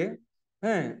খারাপ থাকে,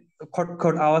 হ্যাঁ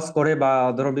খটখট আওয়াজ করে বা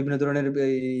ধরো বিভিন্ন ধরনের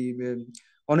এই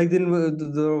অনেকদিন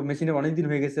মেশিনের অনেকদিন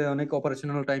হয়ে গেছে, অনেক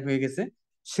অপারেশনাল টাইম হয়ে গেছে,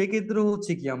 সেক্ষেত্রে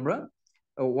হচ্ছে কি আমরা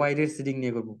ওয়াইডের সিটিং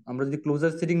নিয়ে করবো। আমরা যদি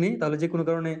ক্লোজার সিটিং নেই তাহলে যে কোনো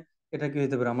কারণে এটা কি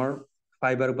হতে পারে, আমার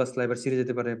ফাইবার বা স্লাইবার ছিঁড়ে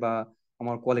যেতে পারে বা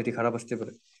আমার কোয়ালিটি খারাপ আসতে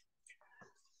পারে।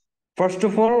 First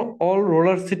of all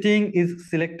roller seating is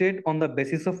selected on the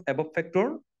basis of above factor.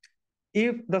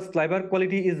 If the sliber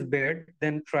quality is bad,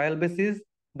 then trial basis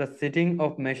the setting of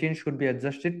machine should be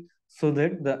adjusted so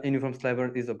that the uniform sliber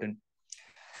is obtained.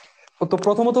 তো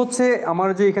প্রথমত হচ্ছে আমার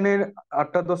যে এখানে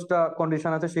 8-10টা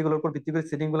condition আছে সেগুলোর উপর ভিত্তি করে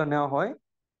সেটিং গুলো নেওয়া হয়।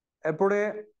 এরপরে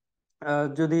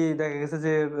যদি দেখা গেছে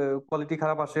যে কোয়ালিটি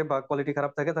খারাপ আসে বা কোয়ালিটি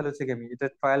খারাপ থাকে তাহলে হচ্ছে কি আমি এটা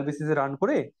ট্রায়াল বেসিসে রান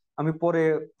করে আমি পরে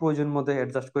প্রয়োজন মধ্যে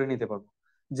অ্যাডজাস্ট করে নিতে পারবো।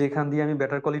 যেখান দিয়ে আমি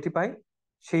বেটার কোয়ালিটি পাই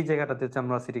সেই জায়গাটাতে হচ্ছে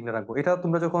আমরা সিটিংটা রাখবো। এটা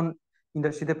তোমরা যখন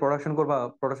ইন্ডাস্ট্রিতে প্রোডাকশন করবা,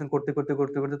 প্রোডাকশন করতে করতে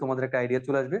করতে করতে তোমাদের একটা আইডিয়া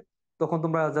চলে আসবে, তখন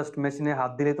তোমরা জাস্ট মেশিনে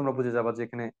হাত দিলেই তোমরা বুঝে যাবা যে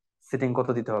এখানে সিটিং কত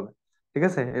দিতে হবে। ঠিক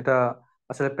আছে, এটা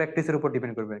আসলে প্র্যাকটিসের উপর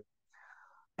ডিপেন্ড করবে।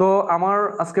 তো আমার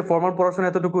আজকে ফর্মাল পড়াশোনা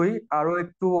এতটুকুই, আরো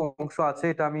একটু অংশ আছে,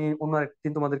 এটা আমি অন্য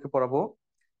একদিন তোমাদেরকে পড়াবো,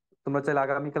 তোমরা চাইলে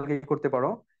আগামীকালকে করতে পারো।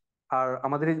 আর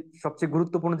আমাদের এই সবচেয়ে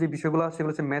গুরুত্বপূর্ণ যে বিষয়গুলো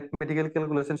সেগুলো হচ্ছে ম্যাথমেটিক্যাল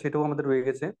ক্যালকুলেশন, সেটাও আমাদের রয়ে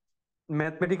গেছে।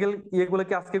 ম্যাথমেটিক্যাল ইয়েগুলো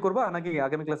কি আজকে করবা নাকি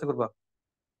আগামী ক্লাসে করবা?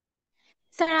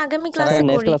 স্যার আগামী স্যার ক্লাসে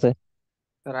নেক্সট করি। ক্লাসে।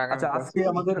 স্যার আচ্ছা, আগামী আজকে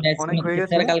ক্লাসে আমাদের অনেক হয়ে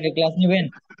গেছে। স্যার কালকে ক্লাস নেবেন?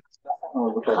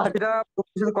 এটা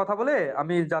তোমাদের সাথে কথা বলে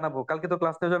আমি জানাবো। কালকে তো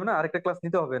ক্লাস নেওয়া যাবে না, আরেকটা ক্লাস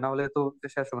নিতে হবে, না হলে তো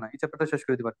শেষ হবে না, এই চ্যাপ্টারটা শেষ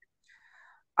করে দিবা।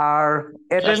 আর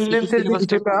স্যার সিকিউ অ্যাটেন্ডেন্সের যে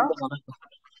সিলেবাসটা একটু বিষয়টা, বললে ভালো হতো।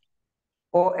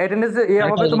 ও অ্যাটেন্ডেন্স ইয়ে স্যার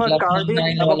হবে কালকে তোমার ক্লাস কার্ডিক না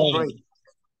নিলে এবং ভালো হয়। ড্রয়িং।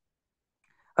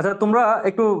 আচ্ছা, তোমরা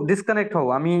একটু ডিসকানেক্ট হও,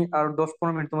 আমি আর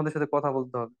 10-15 মিনিট তোমাদের সাথে কথা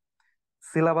বলতে হবে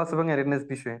সিলেবাস এবং অ্যাটেন্ডেন্স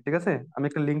বিষয়ে। ঠিক আছে, আমি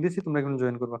একটা লিংক দিচ্ছি, তোমরা এখন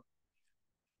জয়েন করবা।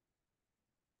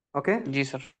 ওকে জি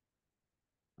স্যার।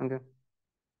 ওকে।